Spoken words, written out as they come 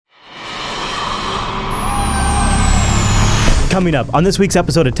Coming up on this week's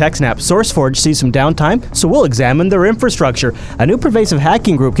episode of TechSNAP, SourceForge sees some downtime, so we'll examine their infrastructure. A new pervasive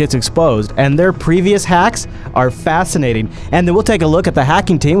hacking group gets exposed, and their previous hacks are fascinating. And then we'll take a look at the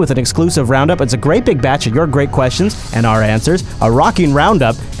hacking team with an exclusive roundup. It's a great big batch of your great questions and our answers, a rocking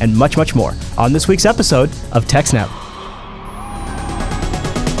roundup, and much, much more on this week's episode of TechSNAP.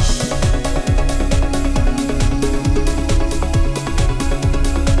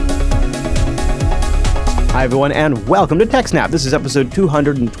 Hi, everyone, and welcome to TechSNAP. This is episode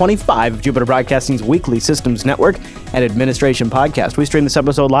 225 of Jupiter Broadcasting's weekly systems network and administration podcast. We stream this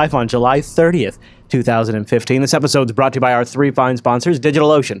episode live on July 30th, 2015. This episode is brought to you by our three fine sponsors,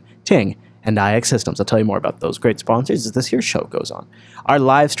 DigitalOcean, Ting, and IX Systems. I'll tell you more about those great sponsors as this here show goes on. Our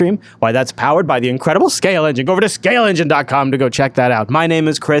live stream, why, that's powered by the incredible Scale Engine. Go over to scaleengine.com to go check that out. My name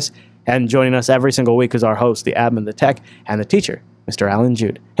is Chris, and joining us every single week is our host, the admin, the tech, and the teacher, Mr. Alan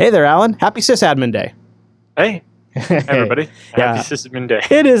Jude. Hey there, Alan. Happy SysAdmin Day. Hey, everybody. Happy SysAdmin Day.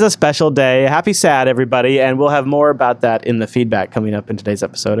 It is a special day. Happy SAD, everybody. And we'll have more about that in the feedback coming up in today's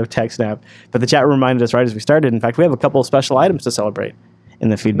episode of TechSNAP. But the chat reminded us right as we started. In fact, we have a couple of special items to celebrate in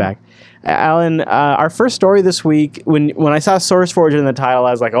the feedback. Alan, our first story this week, when I saw SourceForge in the title,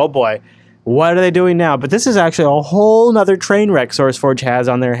 I was like, oh boy, what are they doing now? But this is actually a whole nother train wreck SourceForge has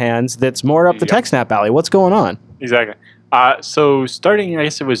on their hands that's more up the TechSNAP alley. What's going on? Exactly. So starting, I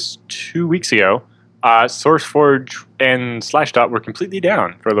guess it was 2 weeks ago, SourceForge and Slashdot were completely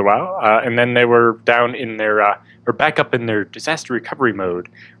down for a little while, and then they were down in their, or back up in their disaster recovery mode,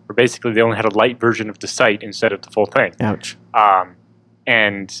 where basically they only had a light version of the site instead of the full thing. Ouch.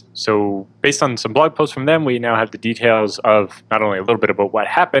 And so based on some blog posts from them, we now have the details of not only a little bit about what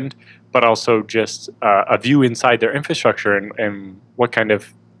happened, but also just a view inside their infrastructure and what kind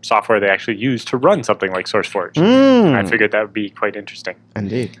of software they actually use to run something like SourceForge. I figured that would be quite interesting.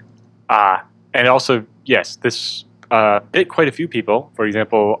 Indeed. And also, yes, this bit quite a few people. For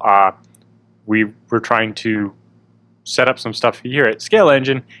example, we were trying to set up some stuff here at Scale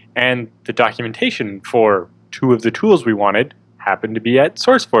Engine, and the documentation for two of the tools we wanted happened to be at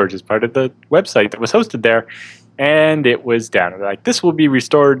SourceForge as part of the website that was hosted there, and it was down. They're like, this will be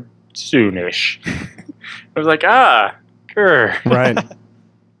restored soonish. I was like, grr. Right.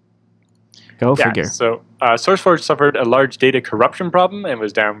 Go figure. So SourceForge suffered a large data corruption problem and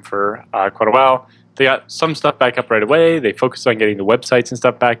was down for quite a while. They got some stuff back up right away. They focused on getting the websites and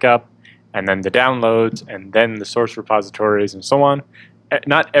stuff back up, and then the downloads, and then the source repositories and so on.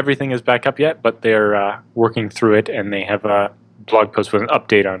 Not everything is back up yet, but they're working through it, and they have a blog post with an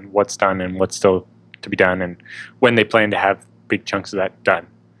update on what's done and what's still to be done and when they plan to have big chunks of that done.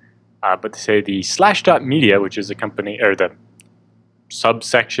 But they say the Slashdot Media, which is a company, or the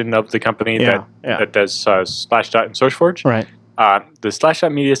subsection of the company that does Slashdot and SourceForge. Right. The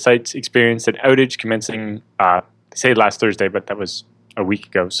Slashdot Media sites experienced an outage commencing, they say last Thursday, but that was a week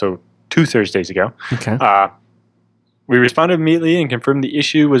ago, so 2 Thursdays ago. Okay. We responded immediately and confirmed the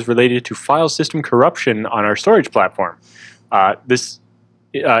issue was related to file system corruption on our storage platform. This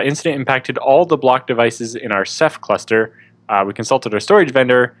incident impacted all the block devices in our Ceph cluster. We consulted our storage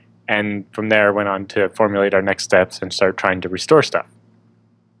vendor, and from there went on to formulate our next steps and start trying to restore stuff.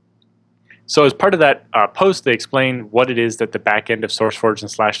 So as part of that post, they explained what it is that the backend of SourceForge and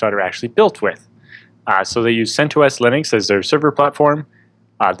Slashdot are actually built with. So they use CentOS Linux as their server platform.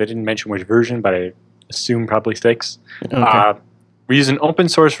 They didn't mention which version, but I assume probably 6. Okay. We use an open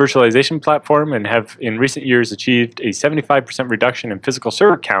source virtualization platform and have in recent years achieved a 75% reduction in physical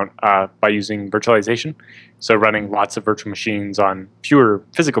server count by using virtualization. So running lots of virtual machines on fewer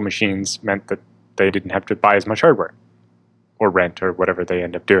physical machines meant that they didn't have to buy as much hardware or rent or whatever they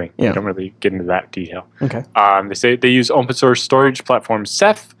end up doing. Yeah. They don't really get into that detail. Okay. They say they use open source storage platform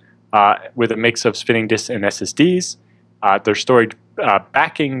Ceph with a mix of spinning disks and SSDs. Their storage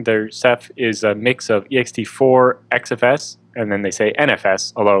backing their Ceph is a mix of ext4, XFS, and then they say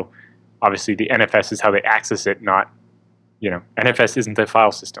NFS, although obviously the NFS is how they access it, not, NFS isn't the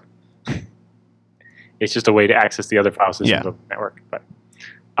file system. It's just a way to access the other file systems of the network.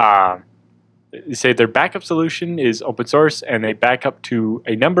 But they say their backup solution is open source, and they back up to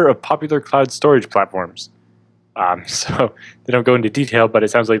a number of popular cloud storage platforms. So they don't go into detail, but it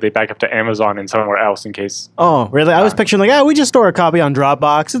sounds like they back up to Amazon and somewhere else in case. Oh, really? I was picturing we just store a copy on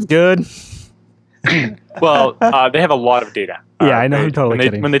Dropbox. It's good. Well, they have a lot of data. Yeah, I know. I'm totally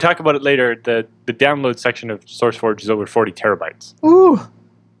kidding. When they talk about it later, the download section of SourceForge is over 40 terabytes. Ooh.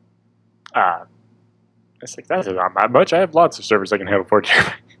 It's like, that's not that much. I have lots of servers that can handle 40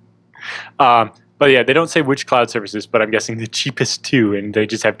 terabytes. But yeah, they don't say which cloud services, but I'm guessing the cheapest 2, and they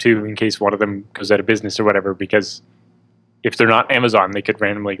just have 2 in case one of them goes out of business or whatever, because if they're not Amazon, they could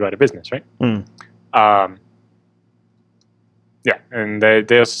randomly go out of business, right? Yeah, and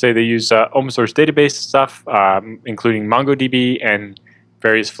they also say they use open source database stuff, including MongoDB and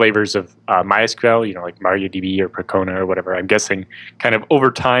various flavors of MySQL, like MariaDB or Percona or whatever. I'm guessing kind of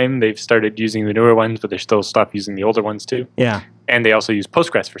over time they've started using the newer ones, but they're still stopped using the older ones too. Yeah. And they also use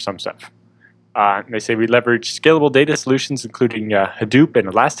Postgres for some stuff. They say we leverage scalable data solutions, including Hadoop and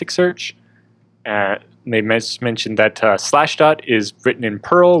Elasticsearch. They mentioned that Slashdot is written in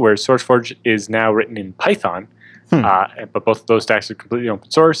Perl, where SourceForge is now written in Python. But both of those stacks are completely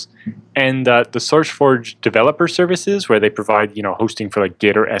open source. And the SourceForge developer services, where they provide hosting for like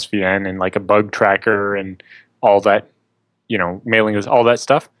Git or SVN and like a bug tracker and all that, mailing list, all that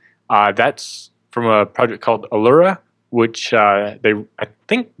stuff. That's from a project called Allura, which I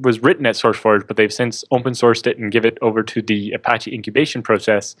think was written at SourceForge, but they've since open sourced it and give it over to the Apache incubation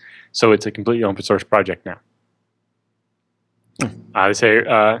process, so it's a completely open source project now. They say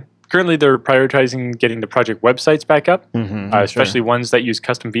currently they're prioritizing getting the project websites back up, especially ones that use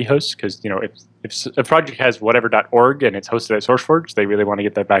custom vhosts, because if a project has whatever.org and it's hosted at SourceForge, they really want to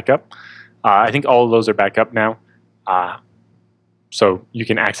get that back up. I think all of those are back up now. So you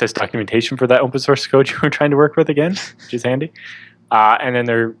can access documentation for that open source code you were trying to work with again, which is handy. And then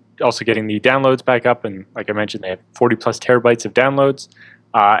they're also getting the downloads back up. And like I mentioned, they have 40 plus terabytes of downloads.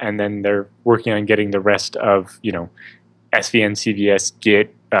 And then they're working on getting the rest of, SVN, CVS,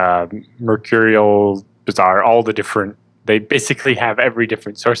 Git, Mercurial, Bazaar, all the different, they basically have every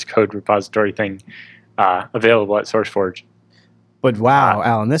different source code repository thing available at SourceForge. But wow,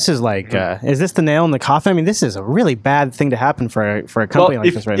 Alan, this is like, is this the nail in the coffin? I mean, this is a really bad thing to happen for a company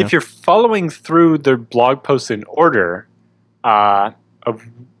like this right now. If you're following through their blog posts in order, of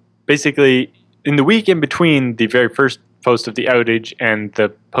basically in the week in between the very first post of the outage and the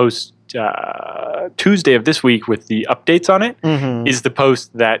post Tuesday of this week with the updates on it, is the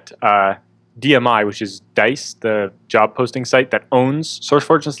post that DMI, which is DICE, the job posting site that owns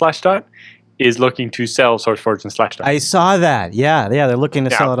SourceForge and Slashdot, is looking to sell SourceForge and Slashdot. I saw that. Yeah, they're looking to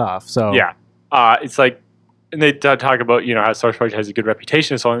sell it off. So yeah, it's like, and they talk about how SourceForge has a good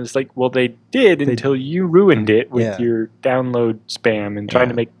reputation and so on. It's like, well, they did until you ruined it with your download spam and trying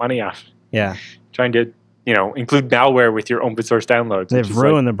to make money off. Yeah, trying to include malware with your open source downloads. They've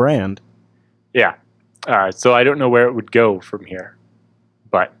ruined the brand. Yeah, so I don't know where it would go from here,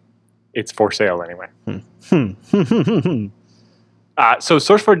 but it's for sale anyway. So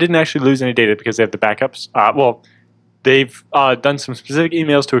SourceForge didn't actually lose any data because they have the backups. Well, they've done some specific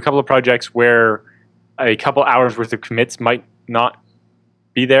emails to a couple of projects where a couple hours worth of commits might not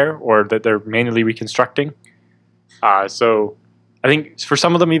be there, or that they're manually reconstructing. So I think for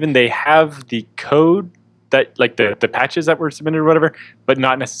some of them, even they have the code that, like the patches that were submitted or whatever, but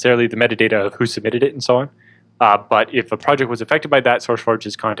not necessarily the metadata of who submitted it and so on. But if a project was affected by that, SourceForge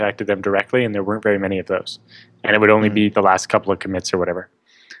has contacted them directly, and there weren't very many of those. And it would only be the last couple of commits or whatever.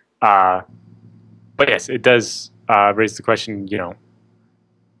 But yes, it does raise the question,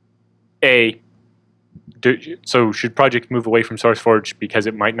 so should projects move away from SourceForge because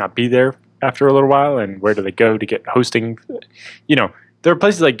it might not be there after a little while, and where do they go to get hosting? There are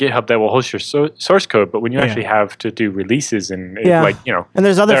places like GitHub that will host your source code, but when you actually have to do releases and and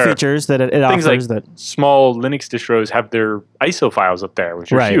there's other features that it things offers like that small Linux distros have their ISO files up there,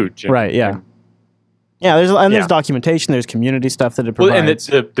 which are huge. There's documentation, there's community stuff that it provides.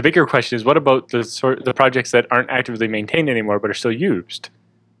 And the bigger question is, what about the projects that aren't actively maintained anymore but are still used?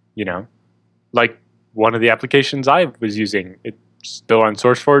 Like one of the applications I was using, it's still on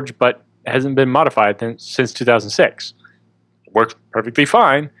SourceForge, but hasn't been modified since 2006. Works perfectly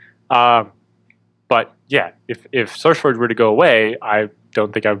fine, but yeah, if SourceForge were to go away, I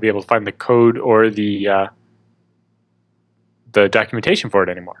don't think I would be able to find the code or the documentation for it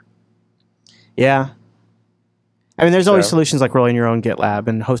anymore. Yeah, I mean, there's always solutions like rolling your own GitLab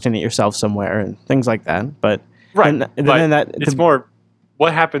and hosting it yourself somewhere and things like that. But it's more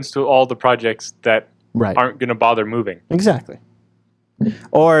what happens to all the projects that aren't going to bother moving. Exactly.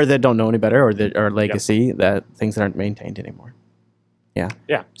 Or that don't know any better, or that are legacy, that things that aren't maintained anymore.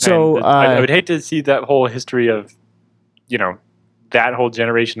 Yeah. So I would hate to see that whole history of, that whole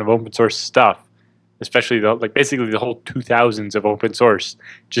generation of open source stuff, especially basically the whole 2000s of open source,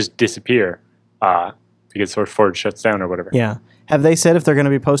 just disappear because SourceForge shuts down or whatever. Yeah. Have they said if they're going to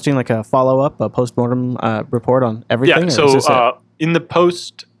be posting like a follow-up, a postmortem report on everything? Yeah. So in the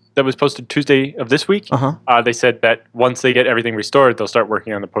post that was posted Tuesday of this week, they said that once they get everything restored, they'll start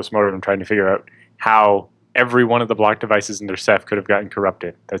working on the postmortem and trying to figure out how every one of the block devices in their Ceph could have gotten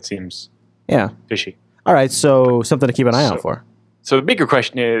corrupted. That seems fishy. All right, so something to keep an eye out for. So the bigger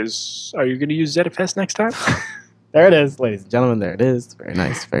question is, are you going to use ZFS next time? There it is, ladies and gentlemen. There it is. Very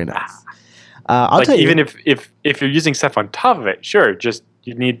nice, very nice. I'll like tell you, even if you're using stuff on top of it, sure, just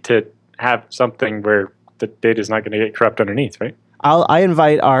you need to have something where the data is not going to get corrupt underneath, right? I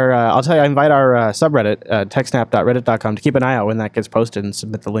invite our subreddit, techsnap.reddit.com, to keep an eye out when that gets posted and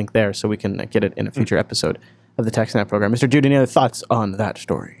submit the link there so we can get it in a future episode of the TechSNAP program. Mr. Jude, any other thoughts on that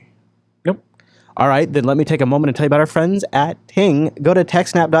story? Nope. All right, then let me take a moment and tell you about our friends at Ting. Go to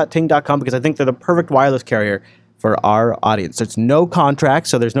techsnap.ting.com because I think they're the perfect wireless carrier for our audience. There's no contract,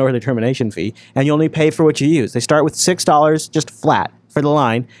 so there's no early termination fee, and you only pay for what you use. They start with $6 just flat for the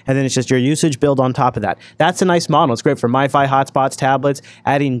line, and then it's just your usage billed on top of that. That's a nice model. It's great for MiFi hotspots, tablets,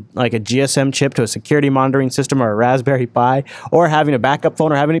 adding like a GSM chip to a security monitoring system or a Raspberry Pi, or having a backup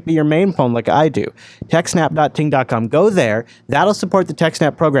phone or having it be your main phone like I do. TechSNAP.ting.com. Go there. That'll support the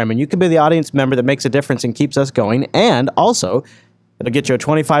TechSNAP program, and you can be the audience member that makes a difference and keeps us going, and also it'll get you a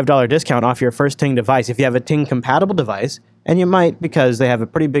 $25 discount off your first Ting device if you have a Ting-compatible device, and you might because they have a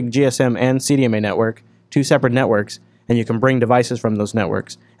pretty big GSM and CDMA network, two separate networks, and you can bring devices from those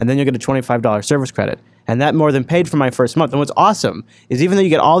networks, and then you'll get a $25 service credit. And that more than paid for my first month. And what's awesome is even though you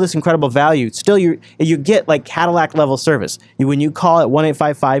get all this incredible value, still you get like Cadillac-level service. When you call at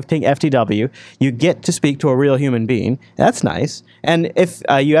 1-855-TING-FTW, you get to speak to a real human being. That's nice. And if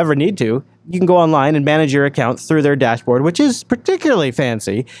you ever need to, you can go online and manage your account through their dashboard, which is particularly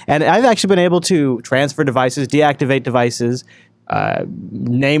fancy. And I've actually been able to transfer devices, deactivate devices,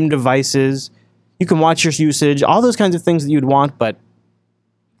 name devices. You can watch your usage, all those kinds of things that you'd want, but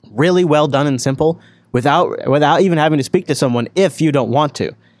really well done and simple without even having to speak to someone if you don't want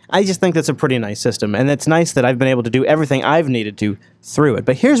to. I just think that's a pretty nice system, and it's nice that I've been able to do everything I've needed to through it.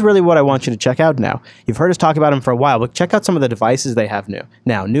 But here's really what I want you to check out now. You've heard us talk about them for a while, but check out some of the devices they have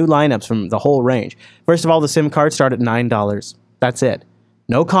now. New lineups from the whole range. First of all, the SIM cards start at $9. That's it.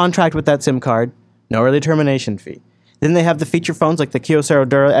 No contract with that SIM card, no early termination fee. Then they have the feature phones like the Kyocera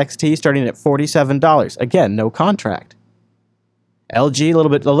Dura XT starting at $47. Again, no contract. LG, a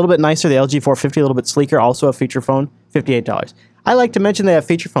little bit nicer. The LG 450, a little bit sleeker, also a feature phone, $58. I like to mention they have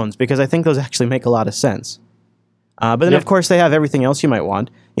feature phones because I think those actually make a lot of sense. But then, of course, they have everything else you might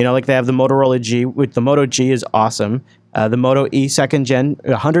want. You know, like they have the Motorola G, which the Moto G is awesome. The Moto E 2nd Gen,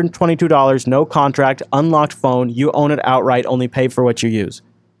 $122, no contract, unlocked phone. You own it outright, only pay for what you use.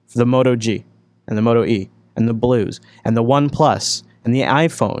 For the Moto G and the Moto E and the Blues and the OnePlus and the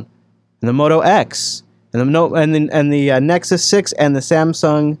iPhone and the Moto X and the Nexus 6 and the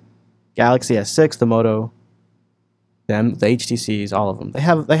Samsung Galaxy S6, the Moto, the HTCs, all of them. They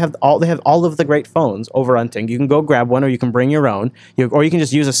have all of the great phones over on Ting. You can go grab one, or you can bring your own, or you can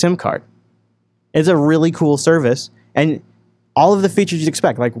just use a SIM card. It's a really cool service, and all of the features you'd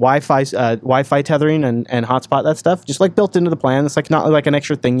expect, like Wi-Fi tethering and hotspot, that stuff, just like built into the plan. It's like not like an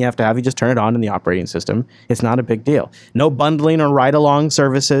extra thing you have to have. You just turn it on in the operating system. It's not a big deal. No bundling or ride-along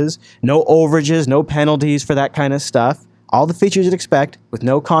services, no overages, no penalties for that kind of stuff. All the features you'd expect with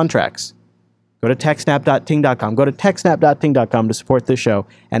no contracts. Go to techsnap.ting.com. Go to techsnap.ting.com to support this show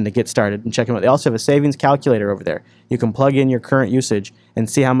and to get started and check them out. They also have a savings calculator over there. You can plug in your current usage and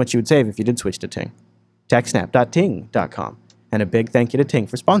see how much you would save if you did switch to Ting. techsnap.ting.com. And a big thank you to Ting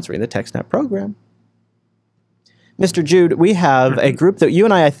for sponsoring the TechSNAP program. Mr. Jude, we have a group that you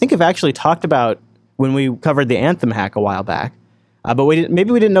and I think, have actually talked about when we covered the Anthem hack a while back. But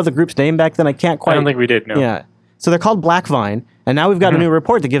maybe we didn't know the group's name back then. I can't quite. I don't think we did, no. Yeah. So they're called Blackvine, and now we've got a new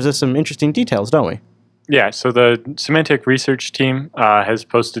report that gives us some interesting details, don't we? Yeah, so the semantic research team has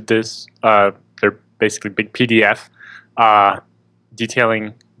posted this. They're basically big PDF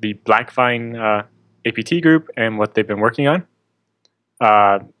detailing the Blackvine APT group and what they've been working on.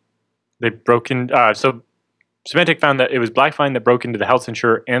 They broke in. So Symantec found that it was Blackvine that broke into the health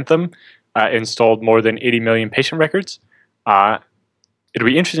insurer Anthem, installed more than 80 million patient records. It'll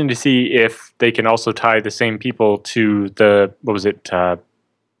be interesting to see if they can also tie the same people to the, what was it,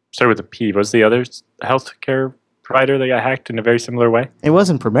 started with a P. Was the other healthcare provider that got hacked in a very similar way? It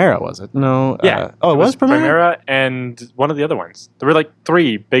wasn't Primera, was it? No. Yeah. It was Primera? Primera and one of the other ones. There were like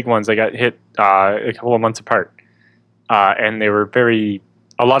three big ones that got hit a couple of months apart. And they were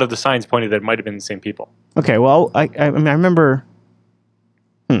a lot of the signs pointed that it might have been the same people. Okay, well, I mean, I remember,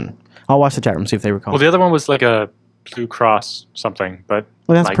 I'll watch the chat room, see if they recall. Well, the other one was like a Blue Cross something, but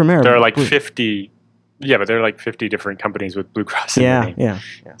that's Primera. There are like 50, but there are like 50 different companies with Blue Cross in their name. Yeah.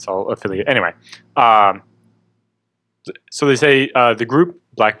 It's all affiliated. Anyway, so they say the group,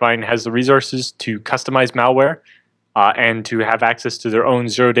 Blackvine, has the resources to customize malware and to have access to their own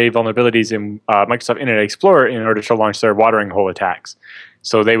zero-day vulnerabilities in Microsoft Internet Explorer in order to launch their watering hole attacks.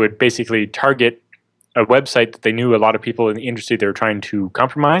 So they would basically target a website that they knew a lot of people in the industry they were trying to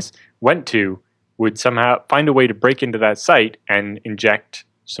compromise went to, would somehow find a way to break into that site and inject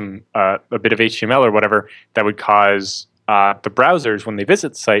some a bit of HTML or whatever that would cause the browsers, when they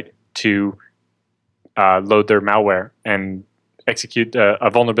visit the site, to load their malware and execute a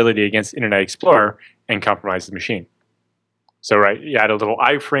vulnerability against Internet Explorer and compromise the machine. So, right, you add a little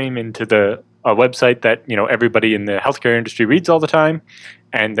iframe into a website that everybody in the healthcare industry reads all the time,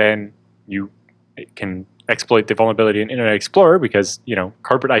 and then you can exploit the vulnerability in Internet Explorer because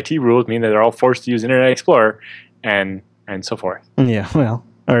corporate IT rules mean that they're all forced to use Internet Explorer, and so forth. Yeah, well,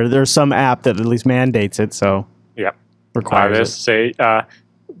 or there's some app that at least mandates it, so yeah, requires it. Say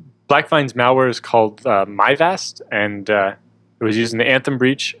BlackVine's malware is called MyVast, and it was used in the Anthem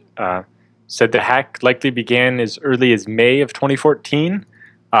breach. Said the hack likely began as early as May of 2014,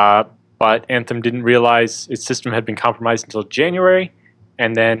 but Anthem didn't realize its system had been compromised until January,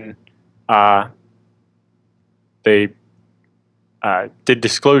 and then they did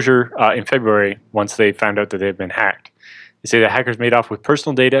disclosure in February once they found out that they had been hacked. They say the hackers made off with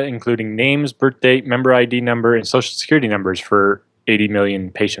personal data, including names, birth date, member ID number, and social security numbers for 80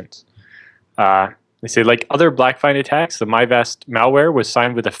 million patients. They say, like other BlackVine attacks, the MyVast malware was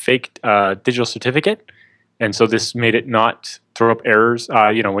signed with a fake digital certificate, and so this made it not throw up errors.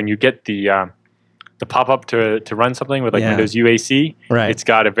 When you get the pop-up to run something with Windows UAC, right, it's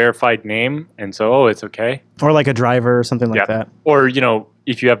got a verified name, and so it's okay. Or like a driver or something like that. Or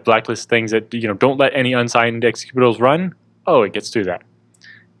if you have blacklist things that don't let any unsigned executables run, it gets through that.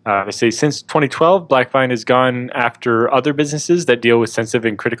 They say since 2012, BlackVine has gone after other businesses that deal with sensitive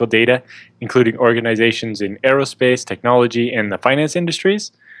and critical data, including organizations in aerospace, technology, and the finance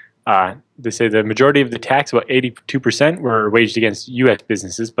industries. They say the majority of the attacks, about 82%, were waged against U.S.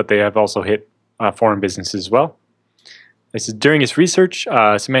 businesses, but they have also hit foreign businesses as well. They said during its research,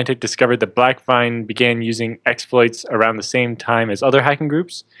 Symantec discovered that BlackVine began using exploits around the same time as other hacking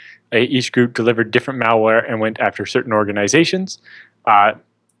groups. Each group delivered different malware and went after certain organizations.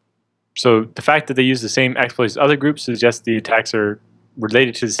 So the fact that they use the same exploits as other groups suggests the attacks are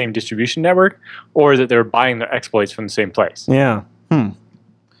related to the same distribution network, or that they're buying their exploits from the same place. Yeah.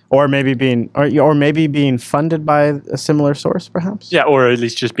 Or maybe being funded by a similar source, perhaps. Yeah, or at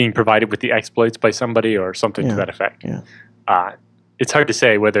least just being provided with the exploits by somebody or something to that effect. Yeah. It's hard to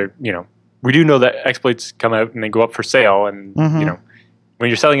say whether we do know that exploits come out and they go up for sale, and when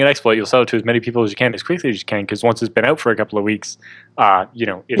you're selling an exploit, you'll sell it to as many people as you can, as quickly as you can, because once it's been out for a couple of weeks, it'll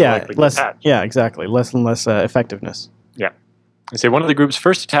likely get patched. Yeah, exactly. Less and less effectiveness. Yeah. I say one of the group's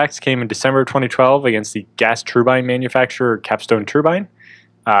first attacks came in December of 2012 against the gas turbine manufacturer Capstone Turbine.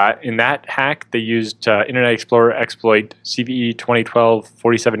 In that hack, they used Internet Explorer exploit CVE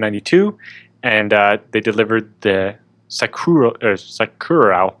 2012-4792, and they delivered the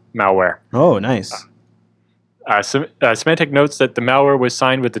Sakurao malware. Oh, nice. Symantec notes that the malware was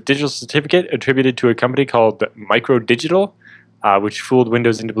signed with a digital certificate attributed to a company called Microdigital, which fooled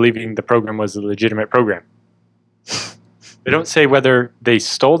Windows into believing the program was a legitimate program. They don't say whether they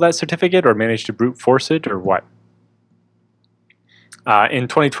stole that certificate or managed to brute force it or what. In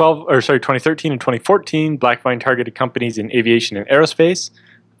 2013 and 2014, BlackVine targeted companies in aviation and aerospace.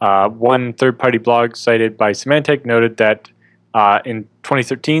 One third-party blog cited by Symantec noted that in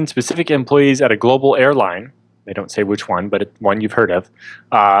 2013, specific employees at a global airline, they don't say which one, but one you've heard of,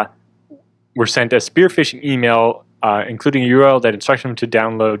 were sent a spear phishing email, including a URL that instructed them to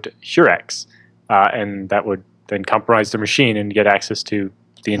download Hurex, and that would then compromise their machine and get access to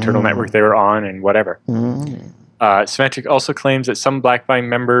the internal network they were on and whatever. Symantec also claims that some BlackVine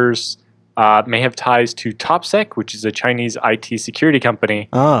members may have ties to TopSec, which is a Chinese IT security company,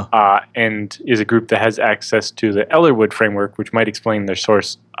 and is a group that has access to the Ellerwood framework, which might explain their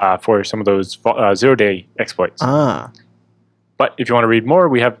source for some of those zero-day exploits. But if you want to read more,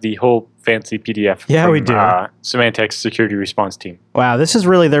 we have the whole fancy PDF from we do. Symantec's security response team. Wow, this is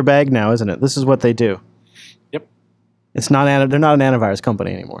really their bag now, isn't it? This is what they do. Yep. It's not they're not an antivirus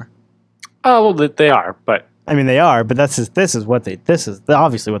company anymore. Oh, well, they are, but... I mean, they are, but this is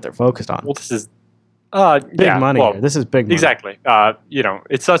obviously what they're focused on. Well, this is big money. Here. This is big money. Exactly.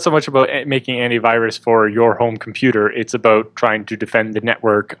 It's not so much about making antivirus for your home computer. It's about trying to defend the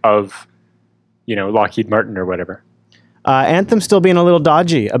network of, Lockheed Martin or whatever. Anthem's still being a little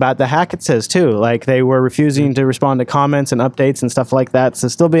dodgy about the hack, it says, too. Like, they were refusing to respond to comments and updates and stuff like that, so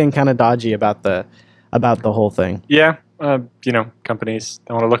still being kind of dodgy about the whole thing. Yeah. Companies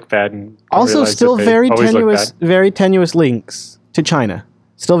don't want to look bad, and also still very tenuous links to China.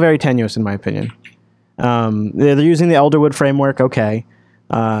 Still very tenuous, in my opinion. They're using the Elderwood framework, okay,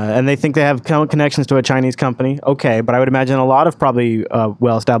 and they think they have connections to a Chinese company, okay. But I would imagine a lot of probably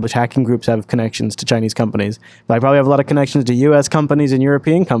well-established hacking groups have connections to Chinese companies. But I probably have a lot of connections to U.S. companies and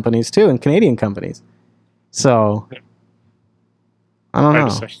European companies too, and Canadian companies. So I don't I'm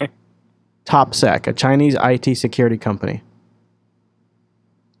know. just saying. TopSec, a Chinese IT security company.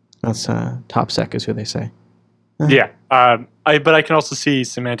 That's TopSec is who they say. Yeah. But I can also see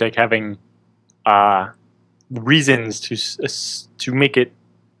Symantec having reasons to make it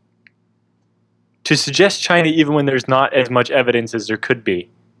to suggest China even when there's not as much evidence as there could be,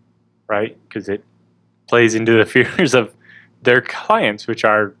 right? Because it plays into the fears of their clients, which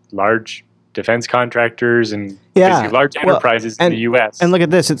are large defense contractors and basically large enterprises in the U.S. And look at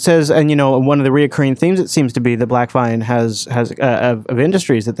this. It says, and one of the reoccurring themes it seems to be that BlackVine has of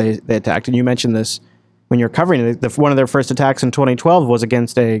industries that they attacked. And you mentioned this when you're covering it. One of their first attacks in 2012 was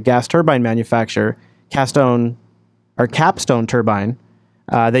against a gas turbine manufacturer, Capstone Turbine.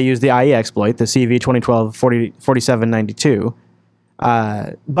 They used the IE exploit, the CV 2012-4792.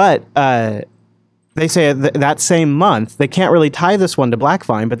 But they say that same month, they can't really tie this one to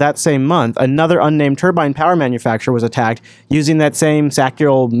BlackVine, but that same month, another unnamed turbine power manufacturer was attacked using that same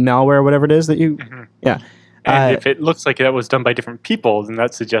Sacural malware, whatever it is that you... Mm-hmm. Yeah. And if it looks like that was done by different people, then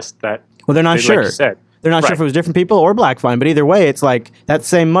that suggests that... Well, they're not sure. Like you said. They're not sure if it was different people or BlackVine, but either way, it's like that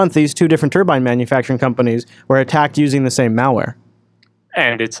same month, these two different turbine manufacturing companies were attacked using the same malware.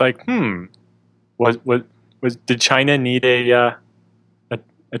 And it's like, did China need a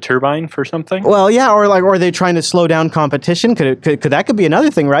turbine for something? Well, yeah, or are they trying to slow down competition? Could that be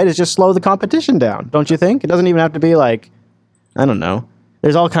another thing, right? Is just slow the competition down, don't you think? It doesn't even have to be like, I don't know.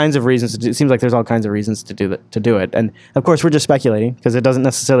 There's all kinds of reasons. It seems like there's all kinds of reasons to do it. And of course, we're just speculating because it doesn't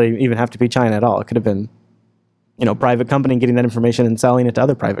necessarily even have to be China at all. It could have been, private company getting that information and selling it to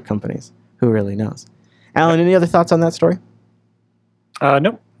other private companies. Who really knows? Alan, any other thoughts on that story?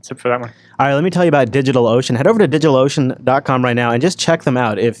 No, except for that one. All right, let me tell you about DigitalOcean. Head over to DigitalOcean.com right now and just check them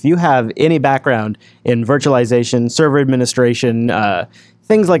out. If you have any background in virtualization, server administration,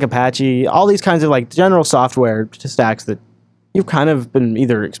 things like Apache, all these kinds of like general software stacks that you've kind of been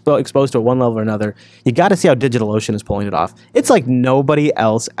either exposed to at one level or another, you got to see how DigitalOcean is pulling it off. It's like nobody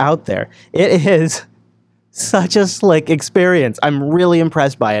else out there. It is such a slick experience. I'm really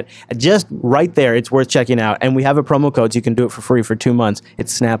impressed by it. Just right there, it's worth checking out. And we have a promo code so you can do it for free for 2 months.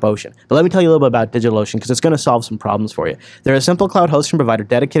 It's SnapOcean. But let me tell you a little bit about DigitalOcean because it's going to solve some problems for you. They're a simple cloud hosting provider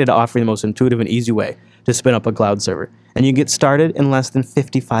dedicated to offering the most intuitive and easy way to spin up a cloud server. And you get started in less than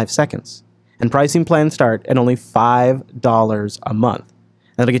 55 seconds. And pricing plans start at only $5 a month.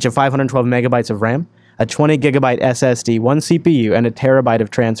 That'll get you 512 megabytes of RAM, a 20 gigabyte SSD, 1 CPU, and a terabyte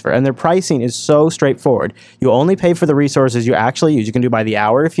of transfer. And their pricing is so straightforward. You only pay for the resources you actually use. You can do by the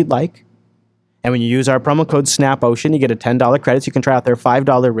hour if you'd like. And when you use our promo code SnapOcean, you get a $10 credit. So you can try out their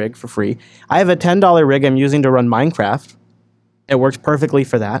 $5 rig for free. I have a $10 rig I'm using to run Minecraft. It works perfectly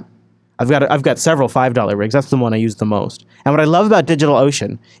for that. I've got several $5 rigs. That's the one I use the most. And what I love about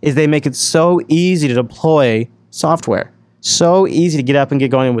DigitalOcean is they make it so easy to deploy software. So easy to get up and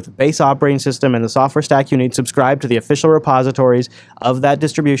get going with the base operating system and the software stack you need. Subscribe to the official repositories of that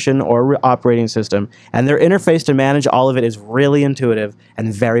distribution or operating system. And their interface to manage all of it is really intuitive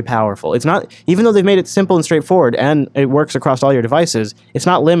and very powerful. It's not, even though they've made it simple and straightforward and it works across all your devices, it's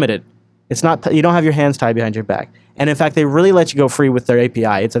not limited. It's not, you don't have your hands tied behind your back. And in fact, they really let you go free with their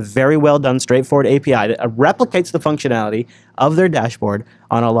API. It's a very well done, straightforward API that replicates the functionality of their dashboard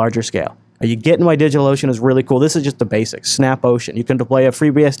on a larger scale. Are you getting why DigitalOcean is really cool? This is just the basics. SnapOcean. You can deploy a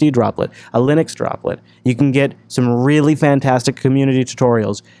FreeBSD droplet, a Linux droplet. You can get some really fantastic community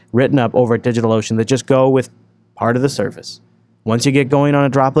tutorials written up over at DigitalOcean that just go with part of the service. Once you get going on a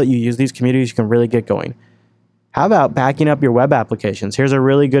droplet, you use these communities, you can really get going. How about backing up your web applications? Here's a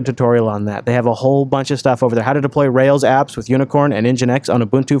really good tutorial on that. They have a whole bunch of stuff over there. How to deploy Rails apps with Unicorn and Nginx on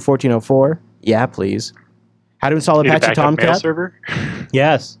Ubuntu 14.04. Yeah, please. How to install Apache Tomcat. Server?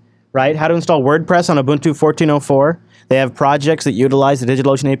 Yes. Right? How to install WordPress on Ubuntu 14.04. They have projects that utilize the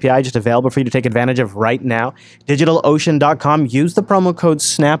DigitalOcean API just available for you to take advantage of right now. DigitalOcean.com. Use the promo code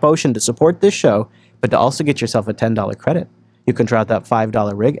SnapOcean to support this show, but to also get yourself a $10 credit. You can try out that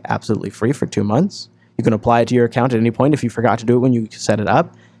 $5 rig absolutely free for 2 months. You can apply it to your account at any point if you forgot to do it when you set it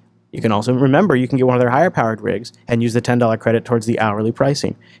up. You can also remember you can get one of their higher powered rigs and use the $10 credit towards the hourly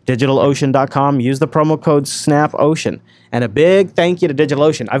pricing. DigitalOcean.com. Use the promo code SnapOcean. And a big thank you to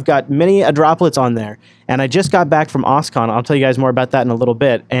DigitalOcean. I've got many droplets on there. And I just got back from OSCON. I'll tell you guys more about that in a little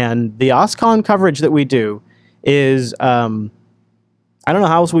bit. And the OSCON coverage that we do is... I don't know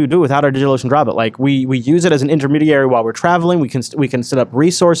how else we would do it without our DigitalOcean droplet. Like we use it as an intermediary while we're traveling. We can set up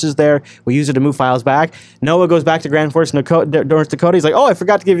resources there. We use it to move files back. Noah goes back to Grand Forks, North Dakota. He's like, oh, I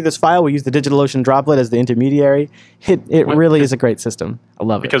forgot to give you this file. We use the DigitalOcean droplet as the intermediary. It really is a great system. I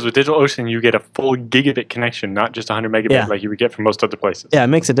love it. Because with DigitalOcean, you get a full gigabit connection, not just 100 megabit like you would get from most other places. Yeah, it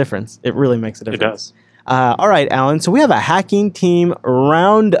makes a difference. It really makes a difference. It does. All right, Alan. So we have a hacking team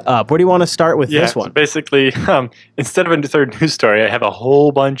roundup. Where do you want to start with this one? So basically, instead of a third news story, I have a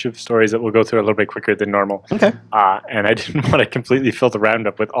whole bunch of stories that we'll go through a little bit quicker than normal. Okay. And I didn't want to completely fill the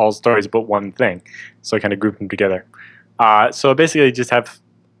roundup with all stories but one thing, so I kind of grouped them together. So basically, I just have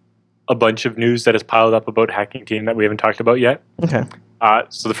a bunch of news that has piled up about hacking team that we haven't talked about yet. Okay.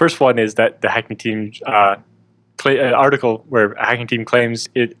 So the first one is that the hacking team article where a hacking team claims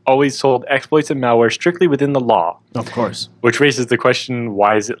it always sold exploits and malware strictly within the law. Of course. Which raises the question,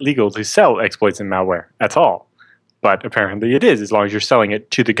 why is it legal to sell exploits and malware at all? But apparently it is, as long as you're selling it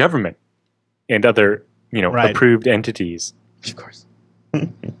to the government and other, approved entities. Of course.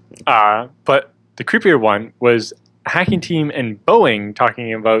 But the creepier one was a hacking team and Boeing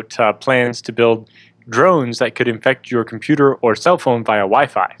talking about plans to build drones that could infect your computer or cell phone via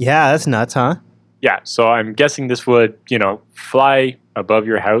Wi-Fi. Yeah, that's nuts, huh? Yeah, so I'm guessing this would, fly above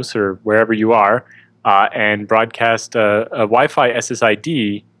your house or wherever you are and broadcast a Wi-Fi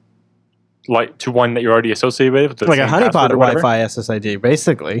SSID to one that you're already associated with. Like a honeypot Wi-Fi SSID,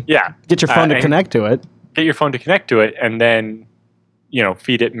 basically. Yeah. Get your phone to connect to it. Get your phone to connect to it and then,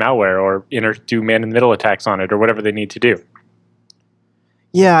 feed it malware or do man-in-the-middle attacks on it or whatever they need to do.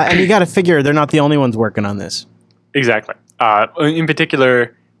 Yeah, and you got to figure they're not the only ones working on this. Exactly. In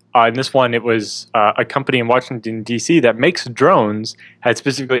particular, in this one, it was a company in Washington, D.C. that makes drones had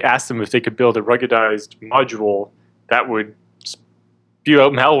specifically asked them if they could build a ruggedized module that would spew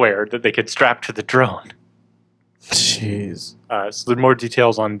out malware that they could strap to the drone. Jeez. So there are more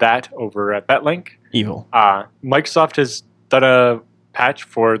details on that over at that link. Evil. Microsoft has done a patch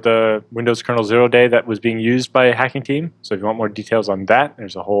for the Windows kernel 0 day that was being used by a hacking team. So if you want more details on that,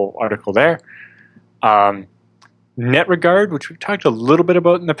 there's a whole article there. NetRegard, which we've talked a little bit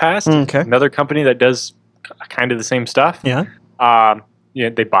about in the past, another company that does kind of the same stuff. Yeah.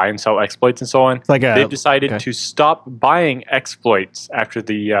 They buy and sell exploits and so on. They've decided to stop buying exploits after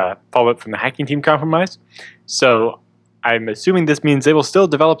the fallout from the hacking team compromise. So I'm assuming this means they will still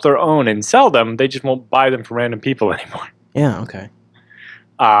develop their own and sell them. They just won't buy them from random people anymore. Yeah, okay.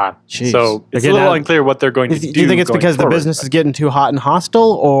 So it's a little unclear what they're going to do. Do you think it's because the business is getting too hot and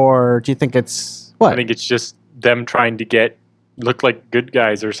hostile, or do you think it's what? I think it's just them trying to look like good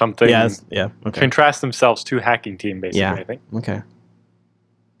guys or something. Yeah. Okay. Contrast themselves to hacking team, basically. Yeah. I think. Okay.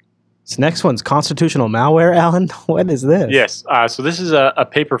 This next one's constitutional malware, Alan. What is this? Yes. So this is a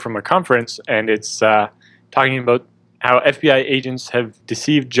paper from a conference, and it's talking about how FBI agents have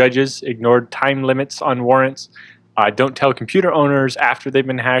deceived judges, ignored time limits on warrants, don't tell computer owners after they've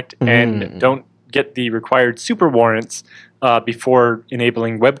been hacked, and don't get the required super warrants before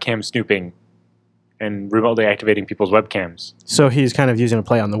enabling webcam snooping and remotely activating people's webcams. So he's kind of using a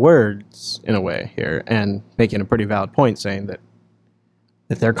play on the words in a way here and making a pretty valid point, saying that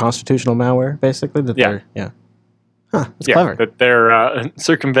they're constitutional malware, basically. They're that's clever. That they're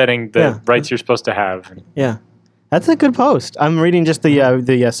circumventing the rights you're supposed to have. Yeah, that's a good post. I'm reading just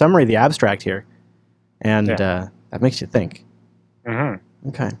the summary, the abstract here, and that makes you think. Mm-hmm.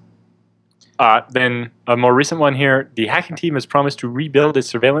 Okay. Then a more recent one here. The hacking team has promised to rebuild its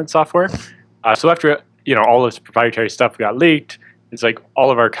surveillance software. So after all this proprietary stuff got leaked, it's like all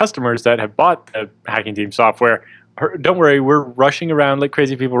of our customers that have bought the hacking team software, don't worry, we're rushing around like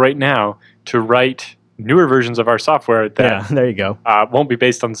crazy people right now to write newer versions of our software that there you go. Won't be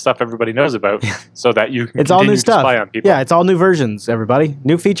based on the stuff everybody knows about, so that you can it's all new stuff. Spy on people. Yeah, it's all new versions, everybody.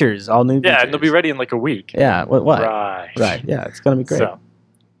 New features, all new features. And they'll be ready in like a week. Yeah, what? Right. Yeah, it's going to be great. So,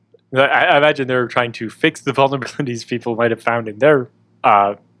 I imagine they're trying to fix the vulnerabilities people might have found in their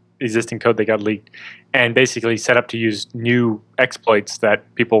existing code that got leaked, and basically set up to use new exploits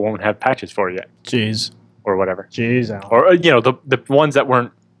that people won't have patches for yet. Jeez. Or whatever. Jeez, Alan. Or the ones that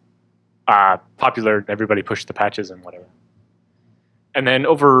weren't popular, everybody pushed the patches and whatever. And then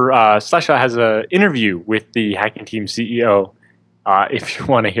over Slashdot has an interview with the hacking team CEO. If you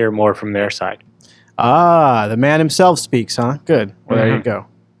want to hear more from their side. The man himself speaks, huh? Good. Well, there you go.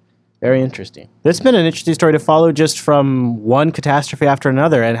 Very interesting. This has been an interesting story to follow, just from one catastrophe after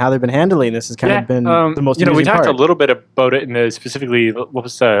another, and how they've been handling this has kind of been the most amusing we talked part. a little bit about it in specifically, what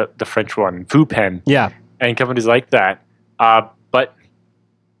was the French one? VuPen. Yeah. And companies like that. But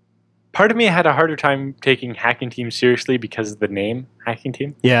part of me had a harder time taking Hacking Team seriously because of the name Hacking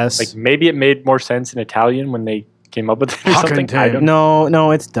Team. Yes. Like maybe it made more sense in Italian when they came up with it or something.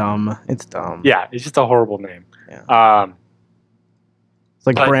 No, it's dumb. It's dumb. Yeah, it's just a horrible name. Yeah. It's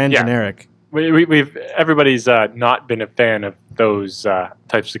like brand generic. We've everybody's not been a fan of those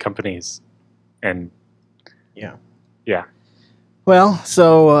types of companies, and Well,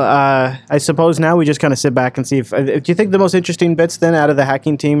 so I suppose now we just kind of sit back and see if. Do you think the most interesting bits then out of the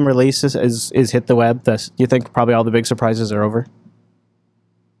hacking team release is hit the web? Do you think probably all the big surprises are over?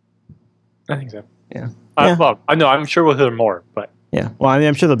 I think so. Yeah. Well, I know. I'm sure we'll hear more, but. Yeah. Well, I mean,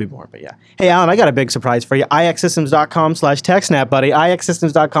 I'm sure there'll be more, but yeah. Hey, Alan, I got a big surprise for you. ixsystems.com/TechSNAP, buddy.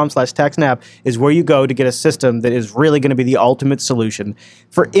 ixsystems.com/TechSNAP is where you go to get a system that is really going to be the ultimate solution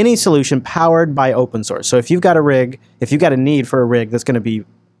for any solution powered by open source. So if you've got a rig, if you've got a need for a rig that's going to be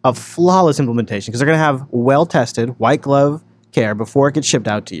a flawless implementation, because they're going to have well-tested, white glove care before it gets shipped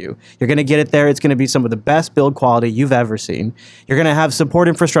out to you. You're going to get it there. It's going to be some of the best build quality you've ever seen. You're going to have support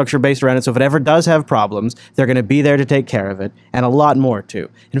infrastructure based around it, so if it ever does have problems, they're going to be there to take care of it, and a lot more too.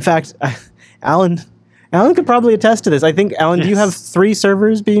 In fact, Alan could probably attest to this. I think, Alan, yes. Do you have 3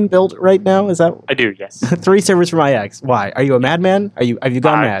 servers being built right now? Is that? I do, yes. 3 servers from IX. Why? Are you a madman? Have you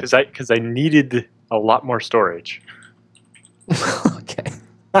gone mad? Because I needed a lot more storage. Okay.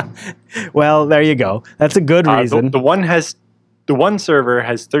 Well, there you go. That's a good reason. The one server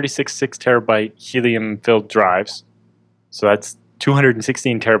has 36 6-terabyte helium-filled drives, so that's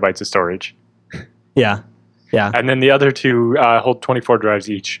 216 terabytes of storage. Yeah. And then the other 2 hold 24 drives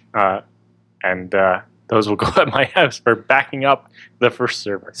each, and those will go at my house for backing up the first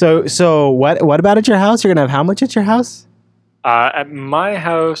server. So what about at your house? You're gonna have how much at your house? At my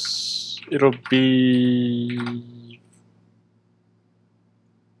house, it'll be.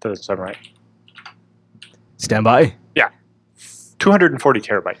 Doesn't sound right. Stand by. 240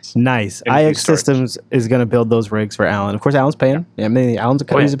 terabytes. Nice. IX Systems is going to build those rigs for Alan. Of course, Alan's paying. Yeah, I mean,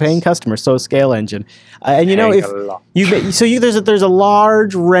 he's a paying customer. So is Scale Engine. And you know, if you there's a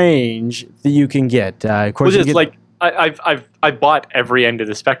large range that you can get. Of course, I bought every end of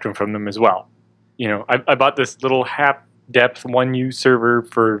the spectrum from them as well. You know, I bought this little half depth 1U server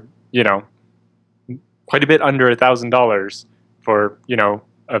for quite a bit under $1,000 for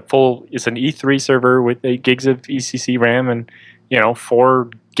a full. It's an E3 server with 8 gigs of ECC RAM and 4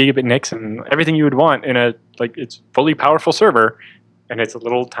 gigabit NICs and everything you would want in it's fully powerful server, and it's a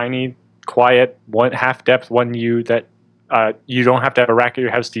little tiny, quiet, half depth 1U that you don't have to have a rack at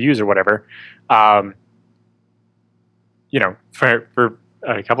your house to use or whatever. For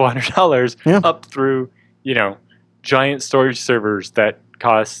a couple $100 up through giant storage servers that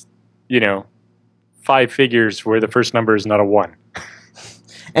cost 5 figures where the first number is not a 1.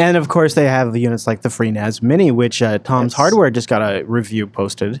 And, of course, they have units like the FreeNAS Mini, which Tom's Hardware just got a review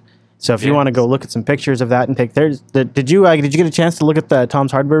posted. So if you want to go look at some pictures of that and take theirs. Did you get a chance to look at the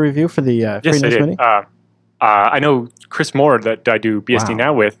Tom's Hardware review for the FreeNAS Mini? I know Chris Moore that I do BSD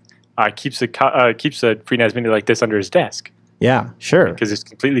Now with keeps a FreeNAS Mini like this under his desk. Yeah, sure. Because it's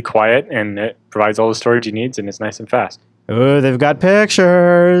completely quiet and it provides all the storage he needs and it's nice and fast. Oh, they've got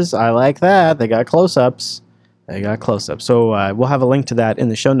pictures. I like that. They got close-ups. So we'll have a link to that in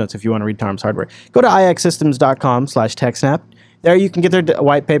the show notes if you want to read Tom's Hardware. Go to ixsystems.com/TechSNAP. There you can get their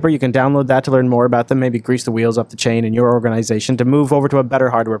white paper. You can download that to learn more about them, maybe grease the wheels up the chain in your organization to move over to a better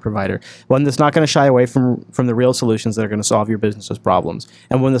hardware provider, one that's not going to shy away from the real solutions that are going to solve your business's problems,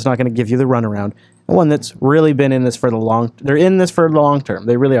 and one that's not going to give you the runaround, and one that's really been in this for the long. They're in this for long term.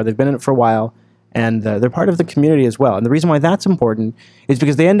 They really are. They've been in it for a while. And they're part of the community as well. And the reason why that's important is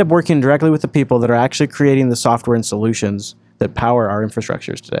because they end up working directly with the people that are actually creating the software and solutions that power our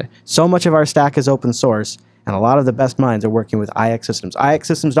infrastructures today. So much of our stack is open source, and a lot of the best minds are working with IX Systems.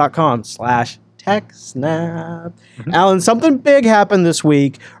 ixsystems.com/TechSNAP. Mm-hmm. Alan, something big happened this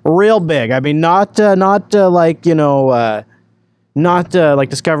week. Real big. I mean, not like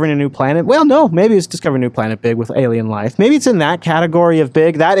discovering a new planet. Well, no, maybe it's discovering a new planet big with alien life. Maybe it's in that category of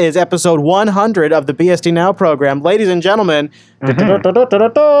big. That is episode 100 of the BSD Now program. Ladies and gentlemen,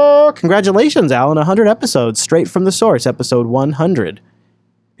 congratulations, Alan, 100 episodes straight from the source, episode 100.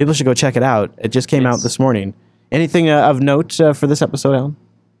 People should go check it out. It just came out this morning. Anything of note for this episode, Alan?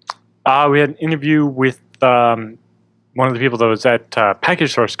 We had an interview with one of the people that was at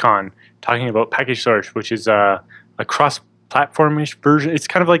Package Source Con talking about Package Source, which is a cross-platformish version. It's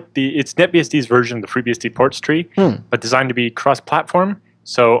kind of like it's NetBSD's version of the FreeBSD ports tree, but designed to be cross-platform.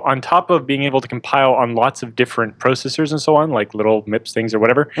 So on top of being able to compile on lots of different processors and so on, like little MIPS things or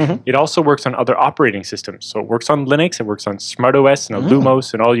whatever, it also works on other operating systems. So it works on Linux, it works on SmartOS and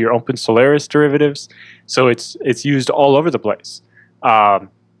Lumos and all your Open Solaris derivatives. So it's used all over the place.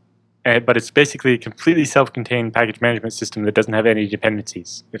 But it's basically a completely self-contained package management system that doesn't have any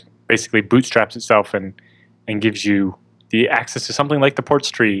dependencies. It basically bootstraps itself and gives you the access to something like the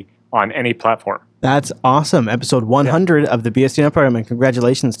ports tree on any platform. That's awesome. Episode 100 of the BSD Now program, and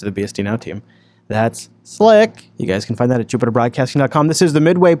congratulations to the BSD Now team. That's slick. You guys can find that at jupiterbroadcasting.com. This is the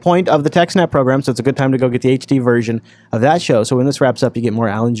midway point of the TechSNAP program, so it's a good time to go get the HD version of that show. So when this wraps up, you get more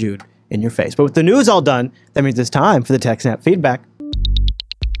Alan Jude in your face. But with the news all done, that means it's time for the TechSNAP feedback.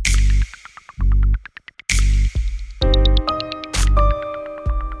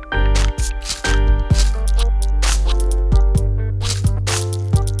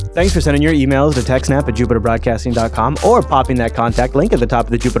 Thanks for sending your emails to TechSNAP at jupiterbroadcasting.com or popping that contact link at the top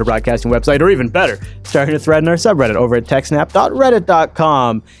of the Jupiter Broadcasting website, or even better, starting a thread in our subreddit over at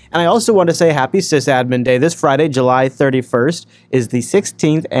techsnap.reddit.com. And I also want to say happy Sysadmin Day. This Friday, July 31st, is the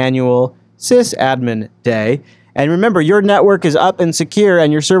 16th annual Sysadmin Day. And remember, your network is up and secure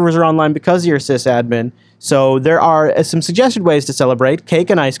and your servers are online because of your sysadmin. So there are some suggested ways to celebrate: cake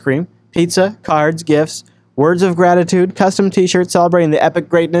and ice cream, pizza, cards, gifts, words of gratitude, custom t-shirts celebrating the epic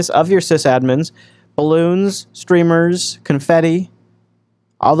greatness of your sysadmins, balloons, streamers, confetti.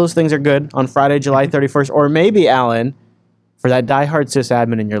 All those things are good on Friday, July 31st. Or maybe, Alan, for that diehard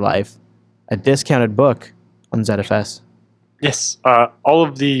sysadmin in your life, a discounted book on ZFS. Yes. All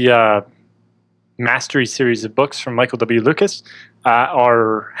of the Mastery series of books from Michael W. Lucas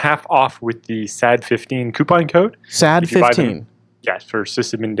are half off with the SAD15 coupon code. SAD15. Yes, for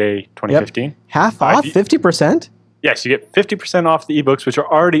Sysadmin Day 2015. Yep. Half off? 50%? Yes, you get 50% off the ebooks, which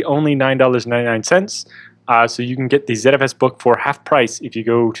are already only $9.99. So you can get the ZFS book for half price if you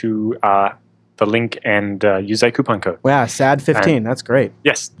go to the link and use that coupon code. Wow, SAD15. That's great.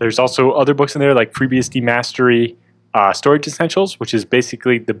 Yes, there's also other books in there like FreeBSD Mastery Storage Essentials, which is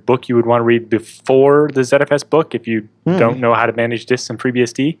basically the book you would want to read before the ZFS book if you don't know how to manage disks in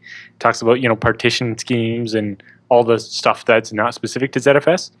FreeBSD. It talks about, partition schemes and all the stuff that's not specific to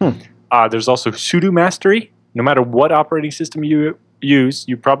ZFS. There's also sudo mastery. No matter what operating system you use,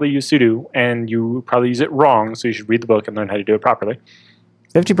 you probably use sudo, and you probably use it wrong, so you should read the book and learn how to do it properly.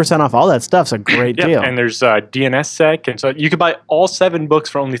 50% off all that stuff's a great deal. And there's DNSSEC, and so you can buy all 7 books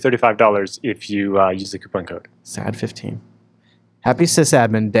for only $35 if you use the coupon code. SAD15. Happy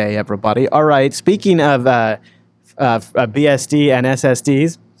Sysadmin Day, everybody. All right, speaking of BSD and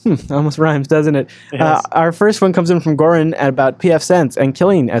SSDs, almost rhymes, doesn't it? Yes. Our first one comes in from Goran at about pfSense and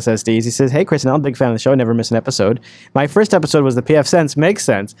killing SSDs. He says, "Hey, Chris and Al, big fan of the show. I never miss an episode. My first episode was the pfSense makes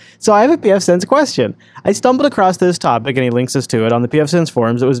sense. So I have a pfSense question. I stumbled across this topic, and he links us to it on the pfSense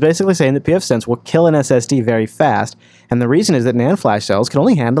forums. It was basically saying that pfSense will kill an SSD very fast, and the reason is that NAND flash cells can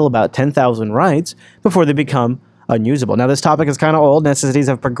only handle about 10,000 writes before they become unusable. Now, this topic is kind of old, and SSDs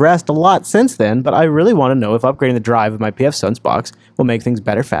have progressed a lot since then, but I really want to know if upgrading the drive of my pfSense box will make things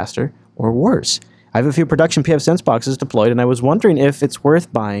better, faster, or worse. I have a few production pfSense boxes deployed, and I was wondering if it's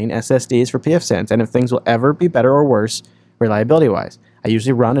worth buying SSDs for pfSense, and if things will ever be better or worse reliability-wise. I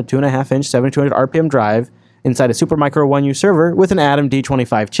usually run a 2.5-inch 7200 RPM drive inside a Supermicro 1U server with an Atom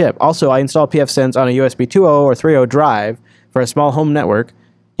D25 chip. Also, I install pfSense on a USB 2.0 or 3.0 drive for a small home network.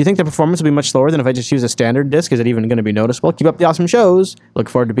 Do you think the performance will be much slower than if I just use a standard disk? Is it even going to be noticeable? Keep up the awesome shows. Look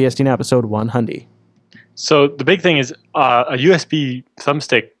forward to BSD Now episode 100. So the big thing is a USB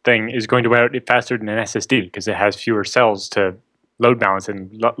thumbstick thing is going to wear out faster than an SSD because it has fewer cells to load balance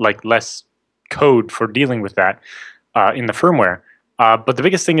and less code for dealing with that in the firmware. But the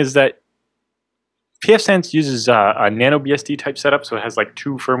biggest thing is that pfSense uses a nano BSD type setup, so it has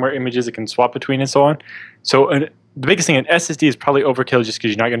 2 firmware images it can swap between and so on. So the biggest thing, an SSD is probably overkill just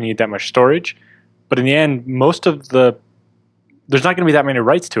because you're not going to need that much storage. But in the end, there's not going to be that many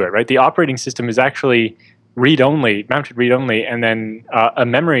writes to it, right? The operating system is actually read-only, mounted read-only, and then a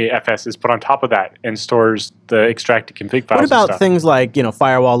memory FS is put on top of that and stores the extracted config files. What about things like,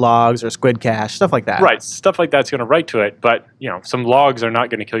 firewall logs or squid cache, stuff like that? Right, stuff like that's going to write to it, but some logs are not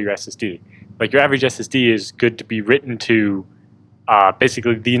going to kill your SSD. Your average SSD is good to be written to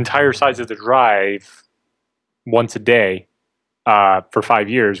basically the entire size of the drive once a day for 5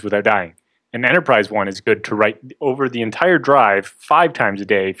 years without dying. An enterprise one is good to write over the entire drive 5 times a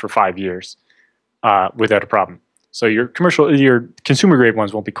day for 5 years without a problem. So your consumer grade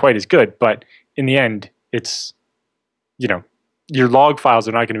ones won't be quite as good, but in the end, it's your log files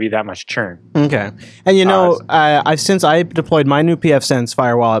are not going to be that much churn. Okay, and since I deployed my new pfSense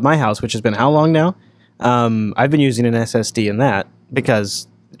firewall at my house, which has been how long now? I've been using an SSD in that because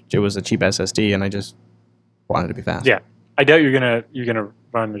it was a cheap SSD, and I just wanted to be fast. Yeah, I doubt you're gonna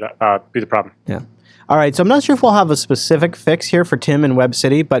run be the problem. Yeah. All right, so I'm not sure if we'll have a specific fix here for Tim in Web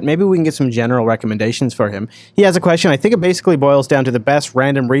City, but maybe we can get some general recommendations for him. He has a question. I think it basically boils down to the best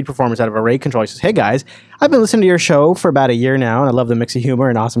random read performance out of array control. He says, "Hey guys, I've been listening to your show for about a year now, and I love the mix of humor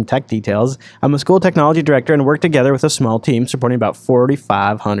and awesome tech details. I'm a school technology director and work together with a small team supporting about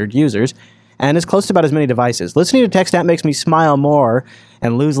 4,500 users. And is close to about as many devices. Listening to TechSNAP makes me smile more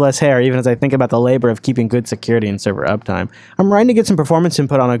and lose less hair even as I think about the labor of keeping good security and server uptime. I'm writing to get some performance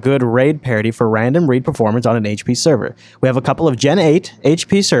input on a good RAID parity for random read performance on an HP server. We have a couple of Gen 8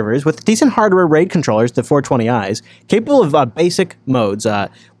 HP servers with decent hardware RAID controllers to 420i's, capable of basic modes,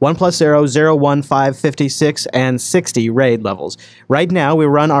 1+0, 0, 1, 5, 56, and 60 RAID levels. Right now, we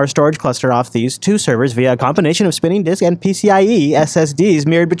run our storage cluster off these two servers via a combination of spinning disk and PCIe SSDs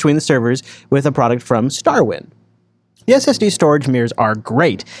mirrored between the servers with a product from Starwin. The SSD storage mirrors are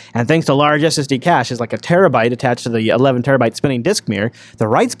great, and thanks to large SSD cache is like a terabyte attached to the 11 terabyte spinning disk mirror, the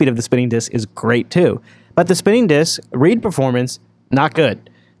write speed of the spinning disk is great too. But the spinning disk read performance, not good.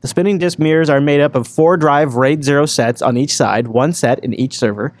 The spinning disk mirrors are made up of 4 drive RAID 0 sets on each side, 1 set in each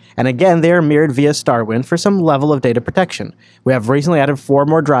server, and again they are mirrored via Starwin for some level of data protection. We have recently added 4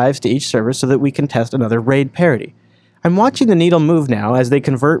 more drives to each server so that we can test another RAID parity. I'm watching the needle move now as they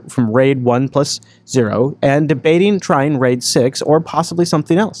convert from RAID 1+0 and debating trying RAID 6 or possibly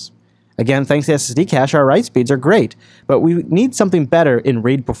something else. Again, thanks to SSD cache, our write speeds are great, but we need something better in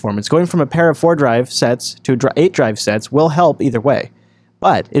read performance. Going from a pair of 4 drive sets to 8 drive sets will help either way.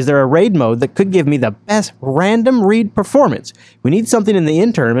 But is there a RAID mode that could give me the best random read performance? We need something in the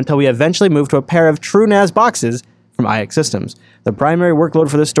interim until we eventually move to a pair of TrueNAS boxes from IX Systems. The primary workload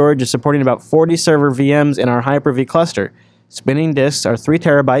for this storage is supporting about 40 server VMs in our Hyper-V cluster. Spinning disks are 3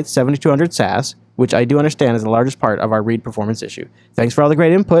 terabytes, 7200 SAS, which I do understand is the largest part of our read performance issue. Thanks for all the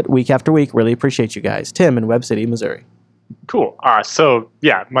great input week after week. Really appreciate you guys. Tim in Webb City, Missouri. Cool. So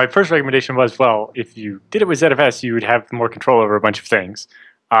yeah, my first recommendation was, well, if you did it with ZFS, you would have more control over a bunch of things.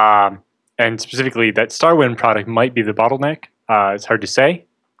 And specifically, that Starwin product might be the bottleneck. It's hard to say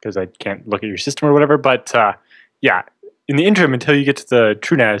because I can't look at your system or whatever. But yeah, in the interim, until you get to the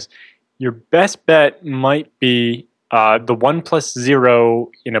TrueNAS, your best bet might be the 1+0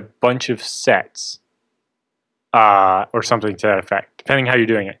 in a bunch of sets. Or something to that effect, depending how you're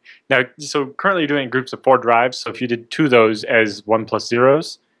doing it. Now, so currently you're doing groups of 4 drives, so if you did 2 of those as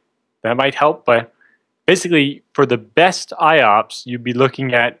 1+0s, that might help, but basically, for the best IOPS, you'd be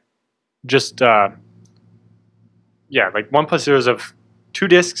looking at just, like 1+0s of 2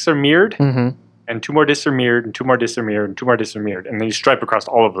 disks are mirrored, and 2 more disks are mirrored, and 2 more disks are mirrored, and 2 more disks are mirrored, and then you stripe across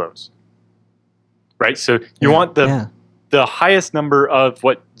all of those. Right? So you want the highest number of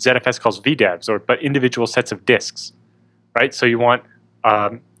what ZFS calls VDEVs, but individual sets of disks, right? So you want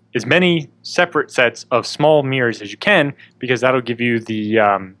as many separate sets of small mirrors as you can, because that'll give you the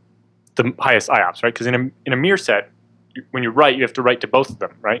highest IOPS, right? Because in a mirror set, when you write, you have to write to both of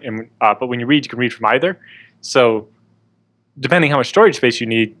them, right? And but when you read, you can read from either. So depending how much storage space you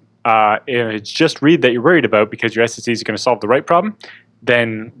need, if it's just read that you're worried about because your SSD is going to solve the write problem,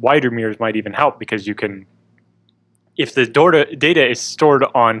 then wider mirrors might even help because you can. If the data is stored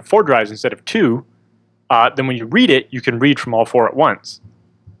on 4 drives instead of 2, then when you read it, you can read from all 4 at once.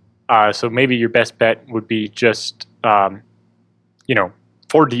 So maybe your best bet would be just, 4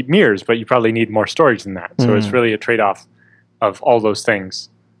 deep mirrors, but you probably need more storage than that. So it's really a trade-off of all those things.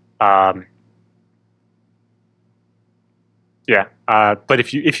 But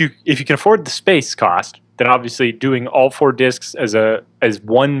if you can afford the space cost, then obviously doing all 4 disks as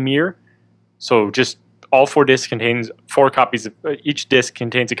one mirror, so just all 4 disks contains 4 copies of each disk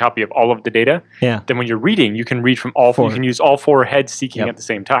contains a copy of all of the data. Yeah. Then when you're reading, you can read from all 4. You can use all 4 heads seeking at the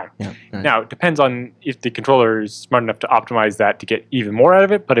same time. Yep. Right. Now, it depends on if the controller is smart enough to optimize that to get even more out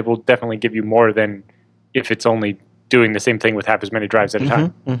of it, but it will definitely give you more than if it's only doing the same thing with half as many drives at a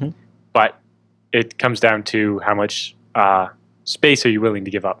time. But it comes down to how much space are you willing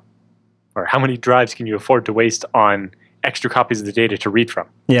to give up, or how many drives can you afford to waste on extra copies of the data to read from?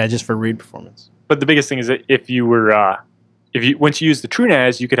 Yeah, just for read performance. But the biggest thing is that if you once you use the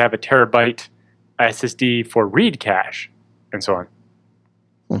TrueNAS, you could have a terabyte SSD for read cache, and so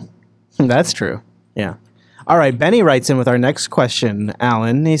on. That's true. Yeah. All right, Benny writes in with our next question,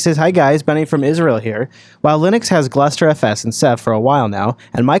 Alan. He says, "Hi guys, Benny from Israel here. While Linux has GlusterFS and Ceph for a while now,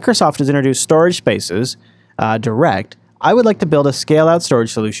 and Microsoft has introduced storage spaces direct, I would like to build a scale-out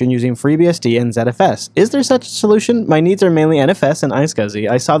storage solution using FreeBSD and ZFS. Is there such a solution? My needs are mainly NFS and iSCSI.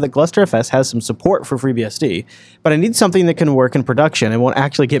 I saw that GlusterFS has some support for FreeBSD, but I need something that can work in production and won't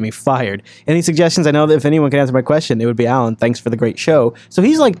actually get me fired. Any suggestions? I know that if anyone can answer my question, it would be Alan. Thanks for the great show." So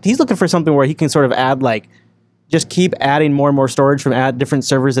he's looking for something where he can sort of add just keep adding more and more storage from different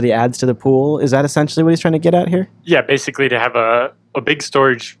servers that he adds to the pool. Is that essentially what he's trying to get at here? Yeah, basically to have a big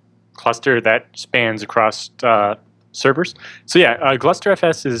storage cluster that spans across servers. So yeah,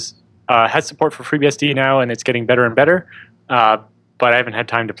 GlusterFS has support for FreeBSD now, and it's getting better and better. But I haven't had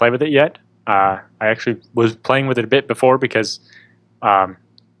time to play with it yet. I actually was playing with it a bit before because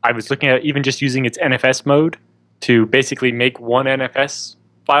I was looking at even just using its NFS mode to basically make one NFS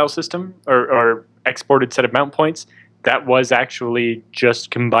file system or exported set of mount points that was actually just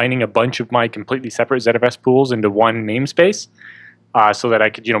combining a bunch of my completely separate ZFS pools into one namespace, so that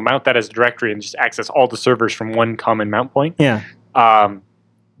I could mount that as a directory and just access all the servers from one common mount point. Yeah.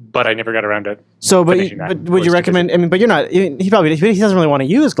 But I never got around to finishing that. But would you recommend? I mean, but you're not. He doesn't really want to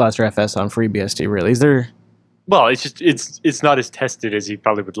use Gluster.fs on FreeBSD. Really, is there? Well, it's not as tested as he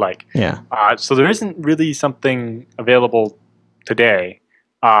probably would like. Yeah. So there isn't really something available today.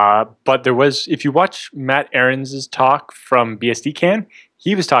 But there was, if you watch Matt Aarons' talk from BSDCan,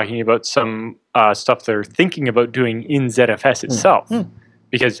 he was talking about some stuff they're thinking about doing in ZFS itself,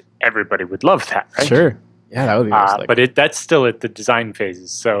 because everybody would love that, right? Sure. Yeah, that would be nice. But that's still at the design phases.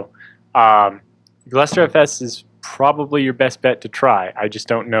 So Gluster.fs is probably your best bet to try. I just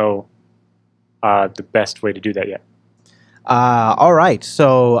don't know the best way to do that yet. All right,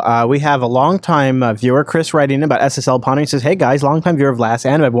 so we have a long-time viewer, Chris, writing in about SSL pondering. He says, hey guys, long-time viewer of Last,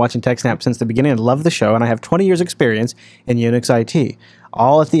 and I've been watching TechSNAP since the beginning. I love the show, and I have 20 years experience in Unix IT,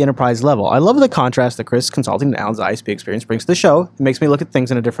 all at the enterprise level. I love the contrast that Chris Consulting and Alan's ISP experience brings to the show. It makes me look at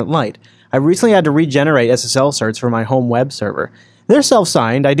things in a different light. I recently had to regenerate SSL certs for my home web server. They're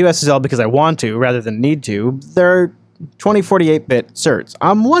self-signed. I do SSL because I want to rather than need to. They're 2048-bit certs.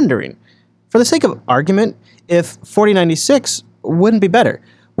 I'm wondering, for the sake of argument, if 4096 wouldn't be better.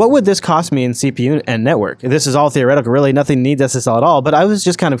 What would this cost me in CPU and network? This is all theoretical, really. Nothing needs SSL at all, but I was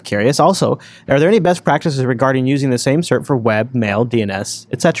just kind of curious. Also, are there any best practices regarding using the same cert for web, mail, DNS,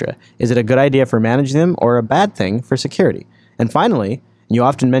 etc.? Is it a good idea for managing them or a bad thing for security? And finally, you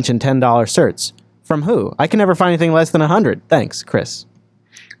often mention $10 certs. From who? I can never find anything less than 100. Thanks, Chris.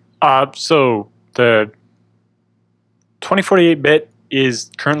 So the 2048-bit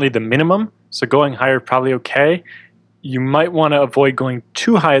is currently the minimum. So going higher probably okay. You might want to avoid going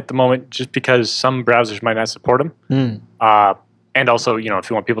too high at the moment just because some browsers might not support them. And also, if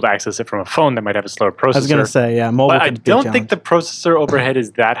you want people to access it from a phone, that might have a slower processor. I was going to say, yeah, mobile. But I don't think the processor overhead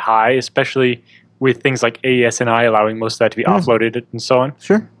is that high, especially with things like AES-NI allowing most of that to be offloaded and so on.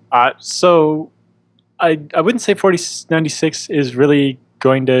 Sure. So I wouldn't say 4096 is really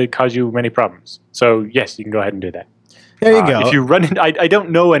going to cause you many problems. So yes, you can go ahead and do that. There you go. If you run it, I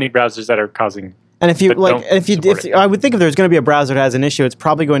don't know any browsers that are causing. And if you I would think if there's going to be a browser that has an issue, it's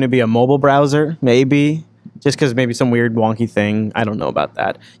probably going to be a mobile browser, maybe, just because maybe some weird wonky thing. I don't know about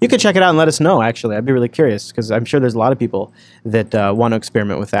that. You could check it out and let us know. Actually, I'd be really curious because I'm sure there's a lot of people that want to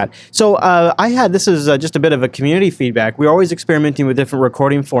experiment with that. So this is just a bit of a community feedback. We're always experimenting with different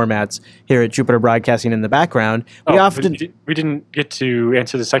recording formats here at Jupiter Broadcasting in the background. We didn't get to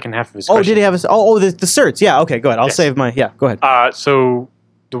answer the second half of his question. Did he have the certs? Yeah. Okay. Go ahead. I'll save my. Yeah. Go ahead. So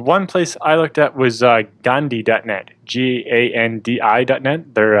the one place I looked at was Gandhi.net,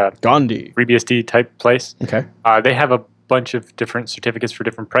 GANDI.net. They're a Gandhi FreeBSD type place. Okay. They have a bunch of different certificates for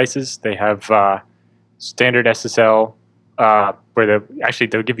different prices. They have standard SSL, where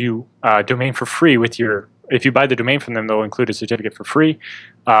they'll give you a domain for free with your. If you buy the domain from them, they'll include a certificate for free.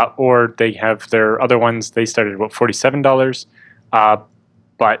 Or they have their other ones. They started at about $47,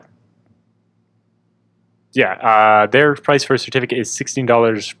 but. Yeah, their price for a certificate is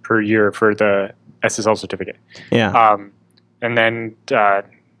 $16 per year for the SSL certificate. Yeah. And then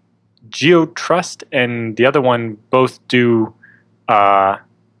GeoTrust and the other one both do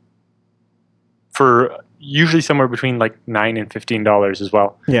for usually somewhere between like $9 and $15 as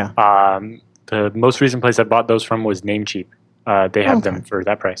well. Yeah. The most recent place I bought those from was Namecheap. They have them for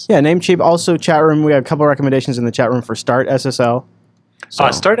that price. Yeah, Namecheap. Also, chat room. We have a couple of recommendations in the chat room for Start SSL.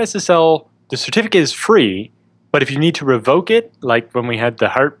 Start SSL. The certificate is free, but if you need to revoke it, like when we had the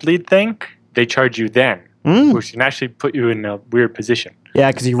Heartbleed thing, they charge you then, which can actually put you in a weird position.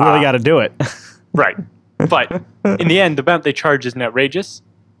 Yeah, because you really got to do it. Right. But in the end, the amount they charge isn't outrageous,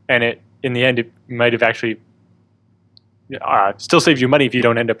 and in the end, it might have actually still saved you money if you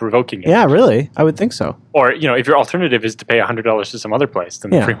don't end up revoking it. Yeah, really? I would think so. Or, if your alternative is to pay $100 to some other place,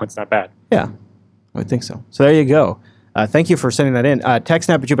 then the free one's not bad. Yeah, I would think so. So there you go. Thank you for sending that in.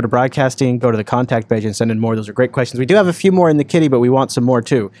 TechSNAP at Jupiter Broadcasting. Go to the contact page and send in more. Those are great questions. We do have a few more in the kitty, but we want some more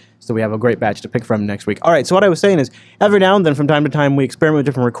too. So we have a great batch to pick from next week. All right, so what I was saying is every now and then from time to time we experiment with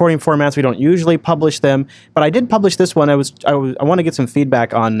different recording formats. We don't usually publish them, but I did publish this one. I want to get some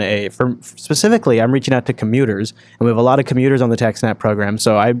feedback on specifically I'm reaching out to commuters, and we have a lot of commuters on the TechSNAP program.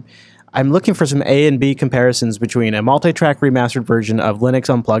 So I'm looking for some A and B comparisons between a multi-track remastered version of Linux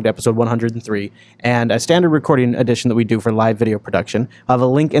Unplugged, episode 103, and a standard recording edition that we do for live video production. I'll have a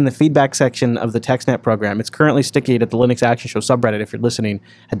link in the feedback section of the TechSNAP program. It's currently sticky at the Linux Action Show subreddit if you're listening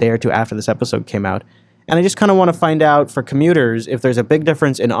a day or two after this episode came out. And I just kind of want to find out for commuters if there's a big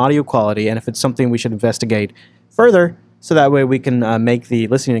difference in audio quality and if it's something we should investigate further, so that way we can make the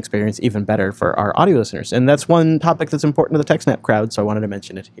listening experience even better for our audio listeners. And that's one topic that's important to the TechSNAP crowd, so I wanted to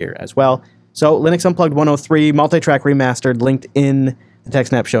mention it here as well. So Linux Unplugged 103, multi-track remastered, linked in the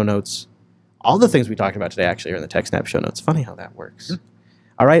TechSNAP show notes. All the things we talked about today actually are in the TechSNAP show notes. Funny how that works.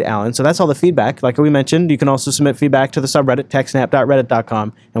 All right, Alan, so that's all the feedback. Like we mentioned, you can also submit feedback to the subreddit,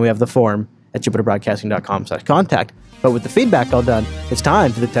 techsnap.reddit.com, and we have the form at jupiterbroadcasting.com/contact. But with the feedback all done, it's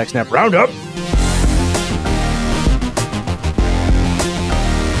time for the TechSNAP Roundup.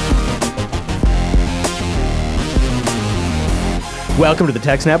 Welcome to the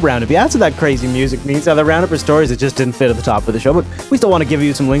TechSNAP Roundup. Yeah, that's what that crazy music means. Now, the Roundup are stories that just didn't fit at the top of the show, but we still want to give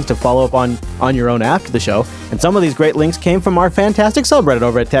you some links to follow up on your own after the show. And some of these great links came from our fantastic subreddit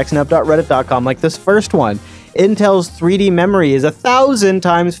over at techsnap.reddit.com, like this first one. Intel's 3D memory is 1,000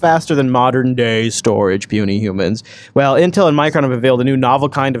 times faster than modern-day storage, puny humans. Well, Intel and Micron have unveiled a new novel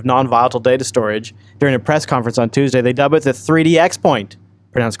kind of non-volatile data storage. During a press conference on Tuesday, they dub it the 3D X-Point.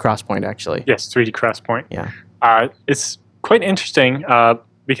 Pronounced Crosspoint, actually. Yes, 3D Crosspoint. Yeah. It's quite interesting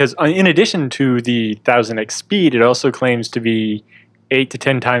because in addition to the 1000x speed, it also claims to be 8 to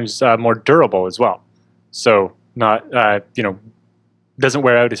 10 times more durable as well. So not, doesn't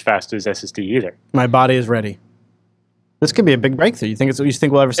wear out as fast as SSD either. My body is ready. This could be a big breakthrough. You think it's what you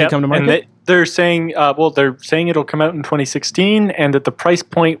think we'll ever see come to market? And they're saying, they're saying it'll come out in 2016, and that the price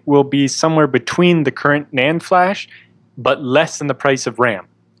point will be somewhere between the current NAND flash, but less than the price of RAM.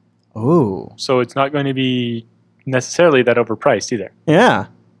 Ooh. So it's not going to be necessarily that overpriced either. Yeah.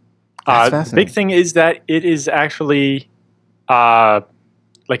 The big thing is that it is actually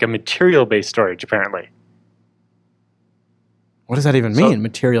like a material-based storage, apparently. What does that even mean,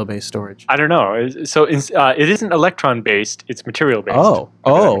 material-based storage? I don't know. So it isn't electron-based; it's material-based.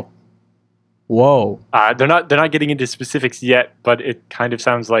 Oh. Whoa. They're not getting into specifics yet, but it kind of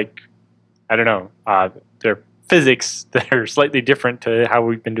sounds like, I don't know, they're physics that are slightly different to how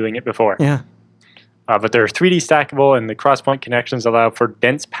we've been doing it before. Yeah. But they're 3D stackable, and the cross-point connections allow for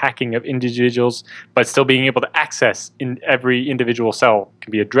dense packing of individuals, but still being able to access in every individual cell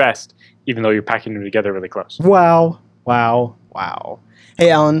can be addressed, even though you're packing them together really close. Wow. Hey,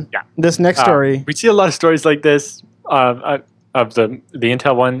 Alan. Yeah. This next story. We see a lot of stories like this of the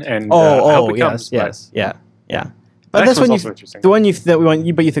Intel one, and I hope it comes, yes, yeah. But this one, the one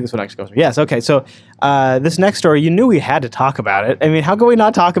you but you think this one actually goes. Yes, okay. So this next story, you knew we had to talk about it. I mean, how can we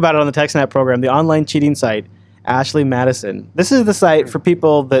not talk about it on the TechSNAP program? The online cheating site, Ashley Madison. This is the site for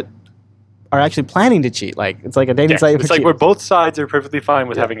people that are actually planning to cheat. Like it's like a dating site. It's like where both sides are perfectly fine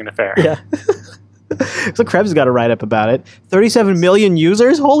with having an affair. Yeah. So Krebs got a write up about it. 37 million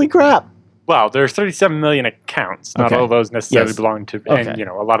users. Holy crap! Well, there's 37 million accounts. Not all of those necessarily belong to, and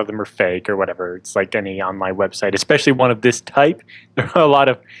a lot of them are fake or whatever. It's like any online website, especially one of this type. There are a lot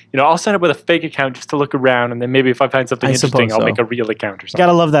of, I'll sign up with a fake account just to look around, and then maybe if I find something interesting, I'll make a real account or something.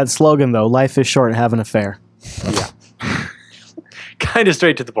 Gotta love that slogan though. Life is short, have an affair. Yeah. Kind of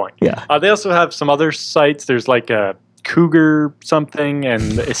straight to the point. Yeah. They also have some other sites. There's like a Cougar something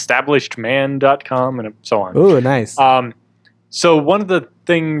and establishedman.com and so on. Ooh, nice. So one of the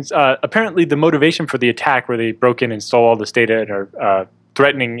things, apparently the motivation for the attack where they broke in and stole all this data and are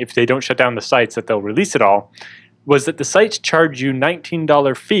threatening if they don't shut down the sites that they'll release it all, was that the sites charge you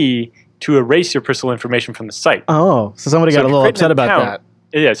 $19 fee to erase your personal information from the site. Oh, so somebody got a little upset about that.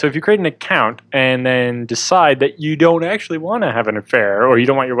 Yeah, so if you create an account and then decide that you don't actually want to have an affair or you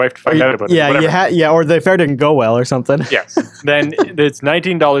don't want your wife to find out about it. Or the affair didn't go well or something. Yes. Then it's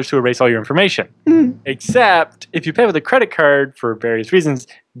 $19 to erase all your information. Except if you pay with a credit card for various reasons,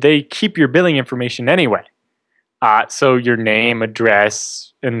 they keep your billing information anyway. So your name,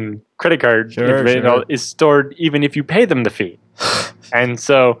 address, and credit card information is stored even if you pay them the fee. And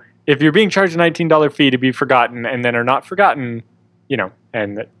so if you're being charged a $19 fee to be forgotten and then are not forgotten,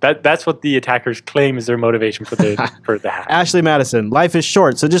 and that's what the attackers claim is their motivation for the hack. Ashley Madison, life is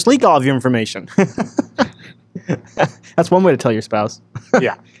short, so just leak all of your information. That's one way to tell your spouse.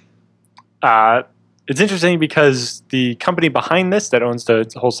 Yeah. It's interesting because the company behind this that owns the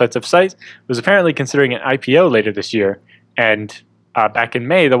whole sets of sites was apparently considering an IPO later this year. And back in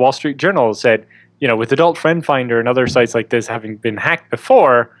May, the Wall Street Journal said, with Adult Friend Finder and other sites like this having been hacked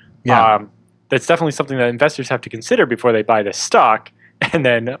before, that's definitely something that investors have to consider before they buy this stock. And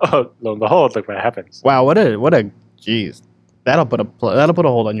then, lo and behold, look what happens. Wow, what a geez. That'll put a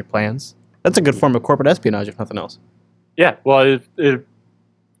hold on your plans. That's a good form of corporate espionage, if nothing else. Yeah, well, it'll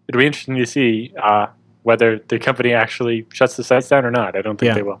be interesting to see whether the company actually shuts the sites down or not. I don't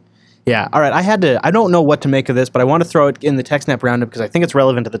think they will. Yeah, all right. I don't know what to make of this, but I want to throw it in the TechSNAP roundup because I think it's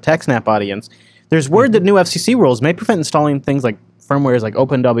relevant to the TechSNAP audience. There's word that new FCC rules may prevent installing things like firmwares like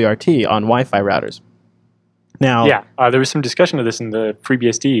OpenWRT on Wi-Fi routers. Now, Yeah, there was some discussion of this in the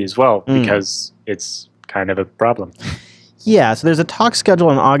FreeBSD as well, because it's kind of a problem. Yeah, so there's a talk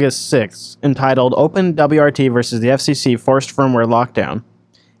scheduled on August 6th entitled OpenWRT versus the FCC Forced Firmware Lockdown.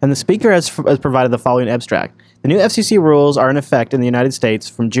 And the speaker has provided the following abstract. The new FCC rules are in effect in the United States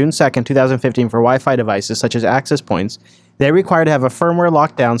from June 2nd, 2015 for Wi-Fi devices such as access points. They require to have a firmware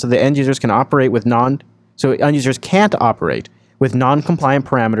lockdown so the end users can operate with end users can't operate with non-compliant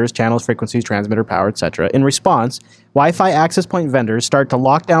parameters, channels, frequencies, transmitter power, etc. In response, Wi-Fi access point vendors start to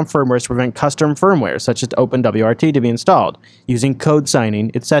lock down firmware to prevent custom firmware, such as OpenWRT, to be installed, using code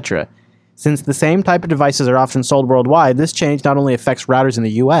signing, etc. Since the same type of devices are often sold worldwide, this change not only affects routers in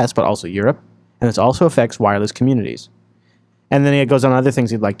the US, but also Europe, and it also affects wireless communities. And then it goes on other things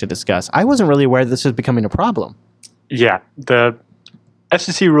he'd like to discuss. I wasn't really aware this is becoming a problem. Yeah, the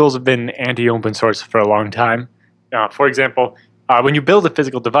FCC rules have been anti-open source for a long time. For example, when you build a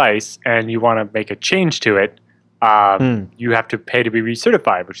physical device and you want to make a change to it, you have to pay to be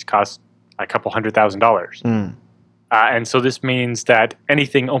recertified, which costs a couple $100,000. And so this means that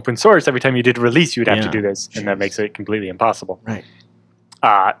anything open source, every time you did a release, you'd have to do this, and that makes it completely impossible. Right.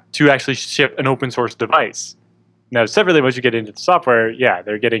 To actually ship an open source device. Now, separately, once you get into the software, yeah,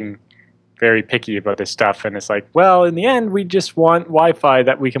 they're getting very picky about this stuff, and it's like, well, in the end, we just want Wi-Fi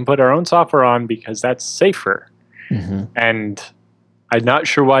that we can put our own software on because that's safer. And I'm not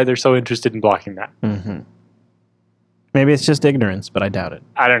sure why they're so interested in blocking that. Maybe it's just ignorance, but I doubt it.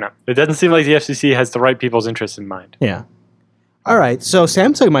 I don't know. It doesn't seem like the FCC has the right people's interests in mind. Yeah. All right, so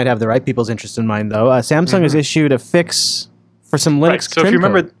Samsung might have the right people's interest in mind, though. Samsung has issued a fix for some Linux Right. So if you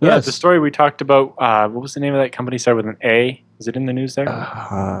remember the story we talked about, what was the name of that company? Started with an A. Is it in the news there?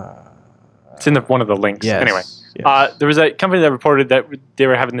 It's in one of the links. Yes. Anyway, Yes. there was a company that reported that they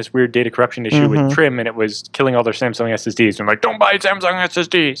were having this weird data corruption issue with Trim, and it was killing all their Samsung SSDs. And like, don't buy Samsung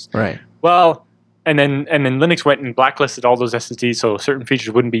SSDs. Right. Well, and then Linux went and blacklisted all those SSDs, so certain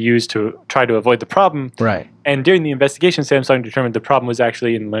features wouldn't be used to try to avoid the problem. Right. And during the investigation, Samsung determined the problem was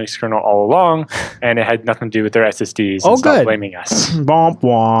actually in the Linux kernel all along, and it had nothing to do with their SSDs. Oh, and stopped good. blaming us. Womp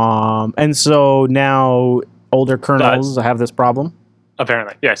womp. And so now older kernels have this problem?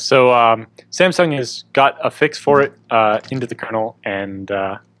 Apparently, yes. So Samsung has got a fix for it into the kernel, and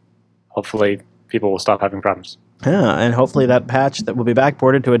hopefully people will stop having problems. Yeah, and hopefully that patch that will be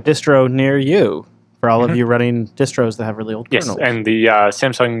backported to a distro near you for all of you running distros that have really old Yes, kernels. and the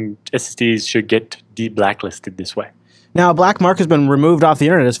Samsung SSDs should get de-blacklisted this way. Now, a black mark has been removed off the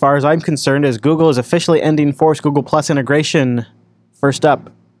internet as far as I'm concerned, as Google is officially ending forced Google Plus integration. First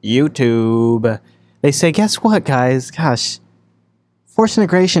up, YouTube. They say, guess what, guys? Gosh, forced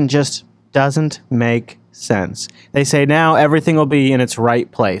integration just doesn't make sense. They say now everything will be in its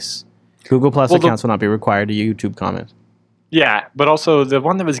right place. Google Plus accounts will not be required to YouTube comment. Yeah, but also the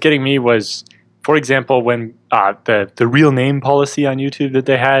one that was getting me was, for example, when the real name policy on YouTube that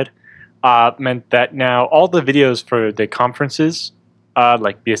they had meant that now all the videos for the conferences,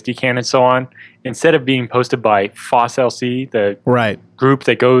 like BSDCan and so on, instead of being posted by FOSS-LC, the group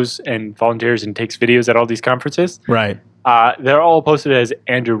that goes and volunteers and takes videos at all these conferences, they're all posted as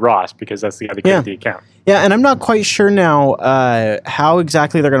Andrew Ross because that's the guy that created the account. Yeah, and I'm not quite sure now how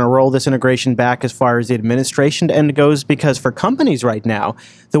exactly they're going to roll this integration back as far as the administration end goes, because for companies right now,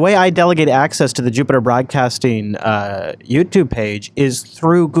 the way I delegate access to the Jupiter Broadcasting YouTube page is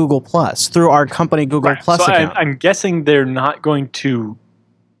through Google Plus, through our company Google Plus account. I'm guessing they're not going to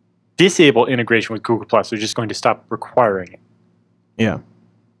disable integration with Google Plus. They're just going to stop requiring it. Yeah.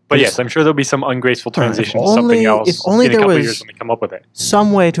 But yes, I'm sure there'll be some ungraceful transition to something else if only in a there couple of was years when they come up with it.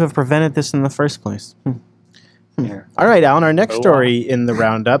 some way to have prevented this in the first place. All right, Alan, our next story in the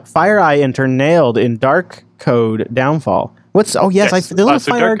roundup, FireEye intern nailed in dark code downfall. What's, there's a little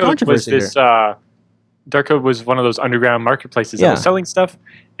FireEye controversy here. Dark code was one of those underground marketplaces that was selling stuff,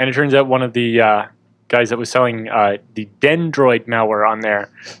 and it turns out one of the guys that was selling the Dendroid malware on there,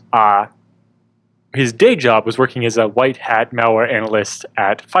 his day job was working as a white hat malware analyst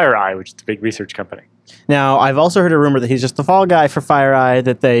at FireEye, which is a big research company. Now, I've also heard a rumor that he's just the fall guy for FireEye,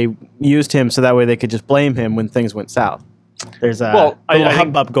 that they used him so that way they could just blame him when things went south. There's a little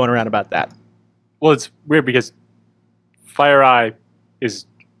hubbub going around about that. Well, it's weird because FireEye is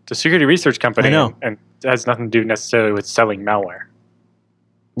a security research company, and it has nothing to do necessarily with selling malware.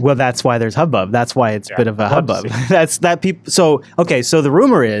 Well, that's why there's hubbub. That's why it's a bit of a hubbub. So the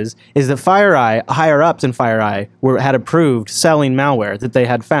rumor is that FireEye, higher ups in FireEye, had approved selling malware that they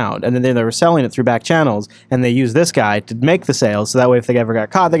had found, and then they were selling it through back channels, and they used this guy to make the sales, so that way if they ever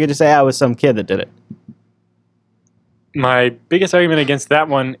got caught, they could just say, it was some kid that did it. My biggest argument against that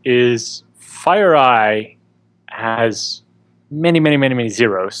one is FireEye has many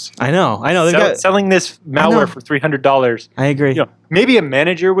zeros. I know. Selling this malware for $300. I agree. Maybe a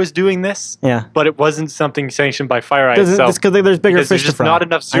manager was doing this, but it wasn't something sanctioned by FireEye itself. It's because there's bigger fish to fry. There's just not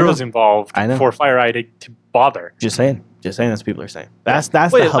enough zeros involved for FireEye to bother. Just saying. That's what people are saying. That's the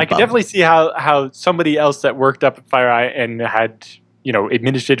hubbub. I can definitely see how somebody else that worked up at FireEye and had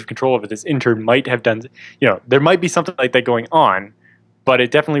administrative control over this intern might have done. There might be something like that going on, but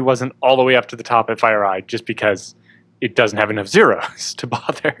it definitely wasn't all the way up to the top at FireEye just because it doesn't have enough zeros to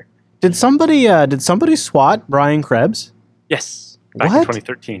bother. Did somebody swat Brian Krebs? Yes, back in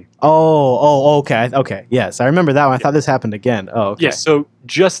 2013. Oh, okay. Yes, I remember that one. I thought this happened again. Oh, okay. Yeah, so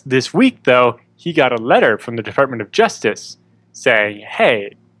just this week, though, he got a letter from the Department of Justice saying,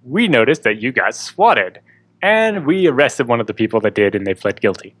 hey, we noticed that you got swatted, and we arrested one of the people that did, and they pled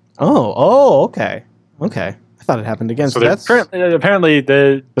guilty. Oh, okay. I thought it happened again. So that's apparently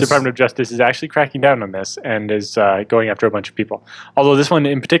the Department of Justice is actually cracking down on this and is going after a bunch of people. Although this one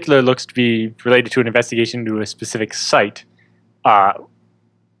in particular looks to be related to an investigation into a specific site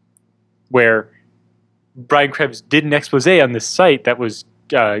where Brian Krebs did an expose on this site that was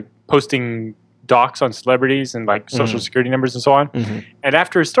posting docs on celebrities and like social security numbers and so on. Mm-hmm. And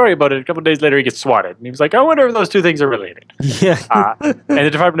after a story about it, a couple of days later, he gets swatted. And he was like, I wonder if those two things are related. Yeah. And the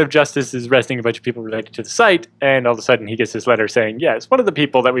Department of Justice is arresting a bunch of people related to the site. And all of a sudden, he gets this letter saying, yes, one of the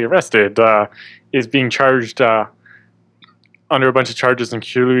people that we arrested is being charged under a bunch of charges,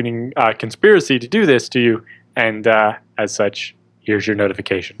 including conspiracy to do this to you. And as such, here's your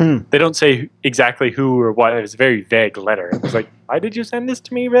notification. They don't say exactly who or what. It was a very vague letter. It was like, why did you send this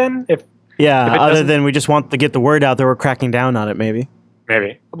to me, Ben? Other than we just want to get the word out that we're cracking down on it, maybe.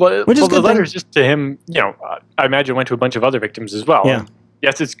 Well, the letter's just to him, I imagine went to a bunch of other victims as well. Yeah.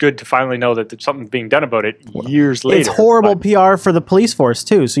 Yes, it's good to finally know that there's something being done about it years later. It's horrible PR for the police force,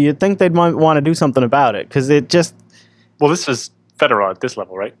 too, so you'd think they'd want to do something about it, because it just... Well, this is federal at this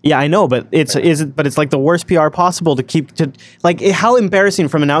level, right? Yeah, I know, but it's like the worst PR possible to keep to how embarrassing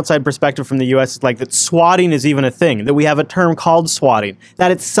from an outside perspective from the U.S. is like that swatting is even a thing, that we have a term called swatting.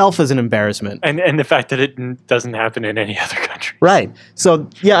 That itself is an embarrassment. And the fact that it doesn't happen in any other country. Right. So,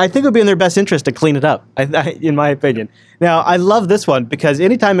 yeah, I think it would be in their best interest to clean it up, in my opinion. Now, I love this one because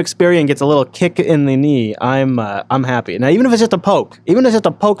anytime Experian gets a little kick in the knee, I'm happy. Now, even if it's just a poke, in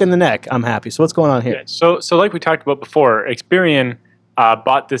the neck, I'm happy. So what's going on here? Yeah, so like we talked about before, Experian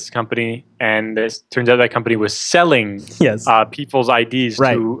bought this company, and this turns out that company was selling people's IDs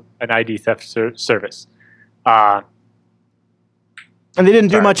to an ID theft service. And they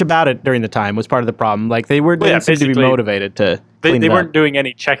didn't do much about it during the time, was part of the problem. Like, they didn't seem to be motivated to clean it up. They weren't doing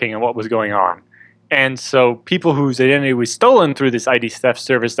any checking on what was going on. And so people whose identity was stolen through this ID theft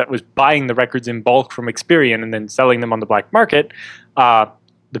service that was buying the records in bulk from Experian and then selling them on the black market,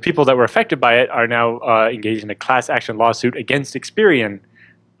 the people that were affected by it are now engaged in a class action lawsuit against Experian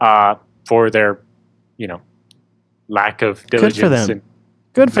for their, lack of diligence. Good for them.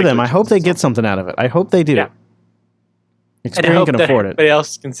 Good for them. I hope they get something out of it. I hope they do. Yeah. Experian can afford it. Everybody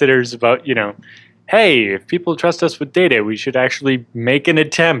else considers about, hey, if people trust us with data, we should actually make an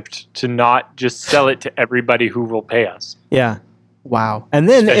attempt to not just sell it to everybody who will pay us. Yeah. Wow. And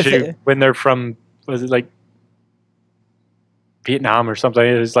then when they're from, was it like Vietnam or something?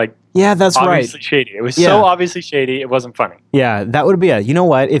 It was like, yeah, that's obviously shady. It was so obviously shady, it wasn't funny. Yeah, that would be you know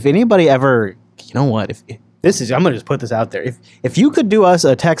what? If anybody ever, I'm going to just put this out there. If you could do us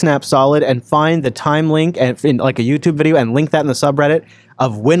a TechSNAP solid and find the time link and in like a YouTube video and link that in the subreddit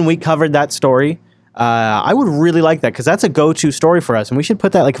of when we covered that story, I would really like that because that's a go-to story for us, and we should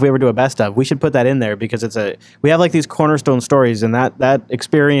put that, like if we ever do a best of, we should put that in there because we have like these cornerstone stories, and that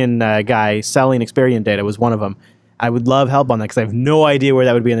Experian guy selling Experian data was one of them. I would love help on that because I have no idea where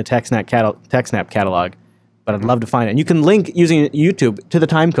that would be in the TechSNAP catalog, but I'd love to find it. And you can link using YouTube to the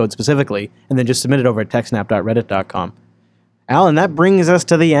time code specifically, and then just submit it over at techsnap.reddit.com. Alan, that brings us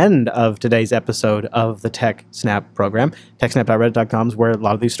to the end of today's episode of the TechSNAP program. TechSNAP.reddit.com is where a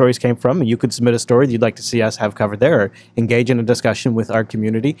lot of these stories came from. You could submit a story that you'd like to see us have covered there or engage in a discussion with our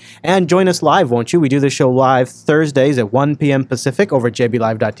community. And join us live, won't you? We do this show live Thursdays at 1 p.m. Pacific over at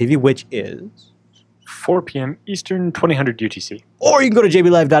jblive.tv, which is 4 p.m. Eastern, 2000 UTC. Or you can go to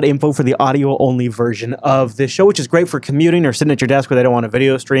jblive.info for the audio-only version of this show, which is great for commuting or sitting at your desk where they don't want a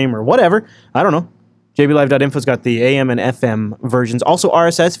video stream or whatever. I don't know. jblive.info's got the AM and FM versions. Also,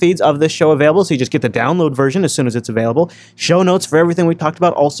 RSS feeds of this show available, so you just get the download version as soon as it's available. Show notes for everything we talked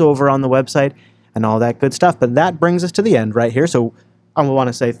about also over on the website and all that good stuff. But that brings us to the end right here. So I want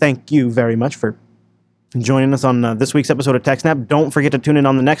to say thank you very much for joining us on this week's episode of TechSNAP. Don't forget to tune in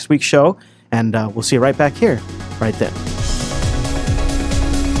on the next week's show, and we'll see you right back here, right then.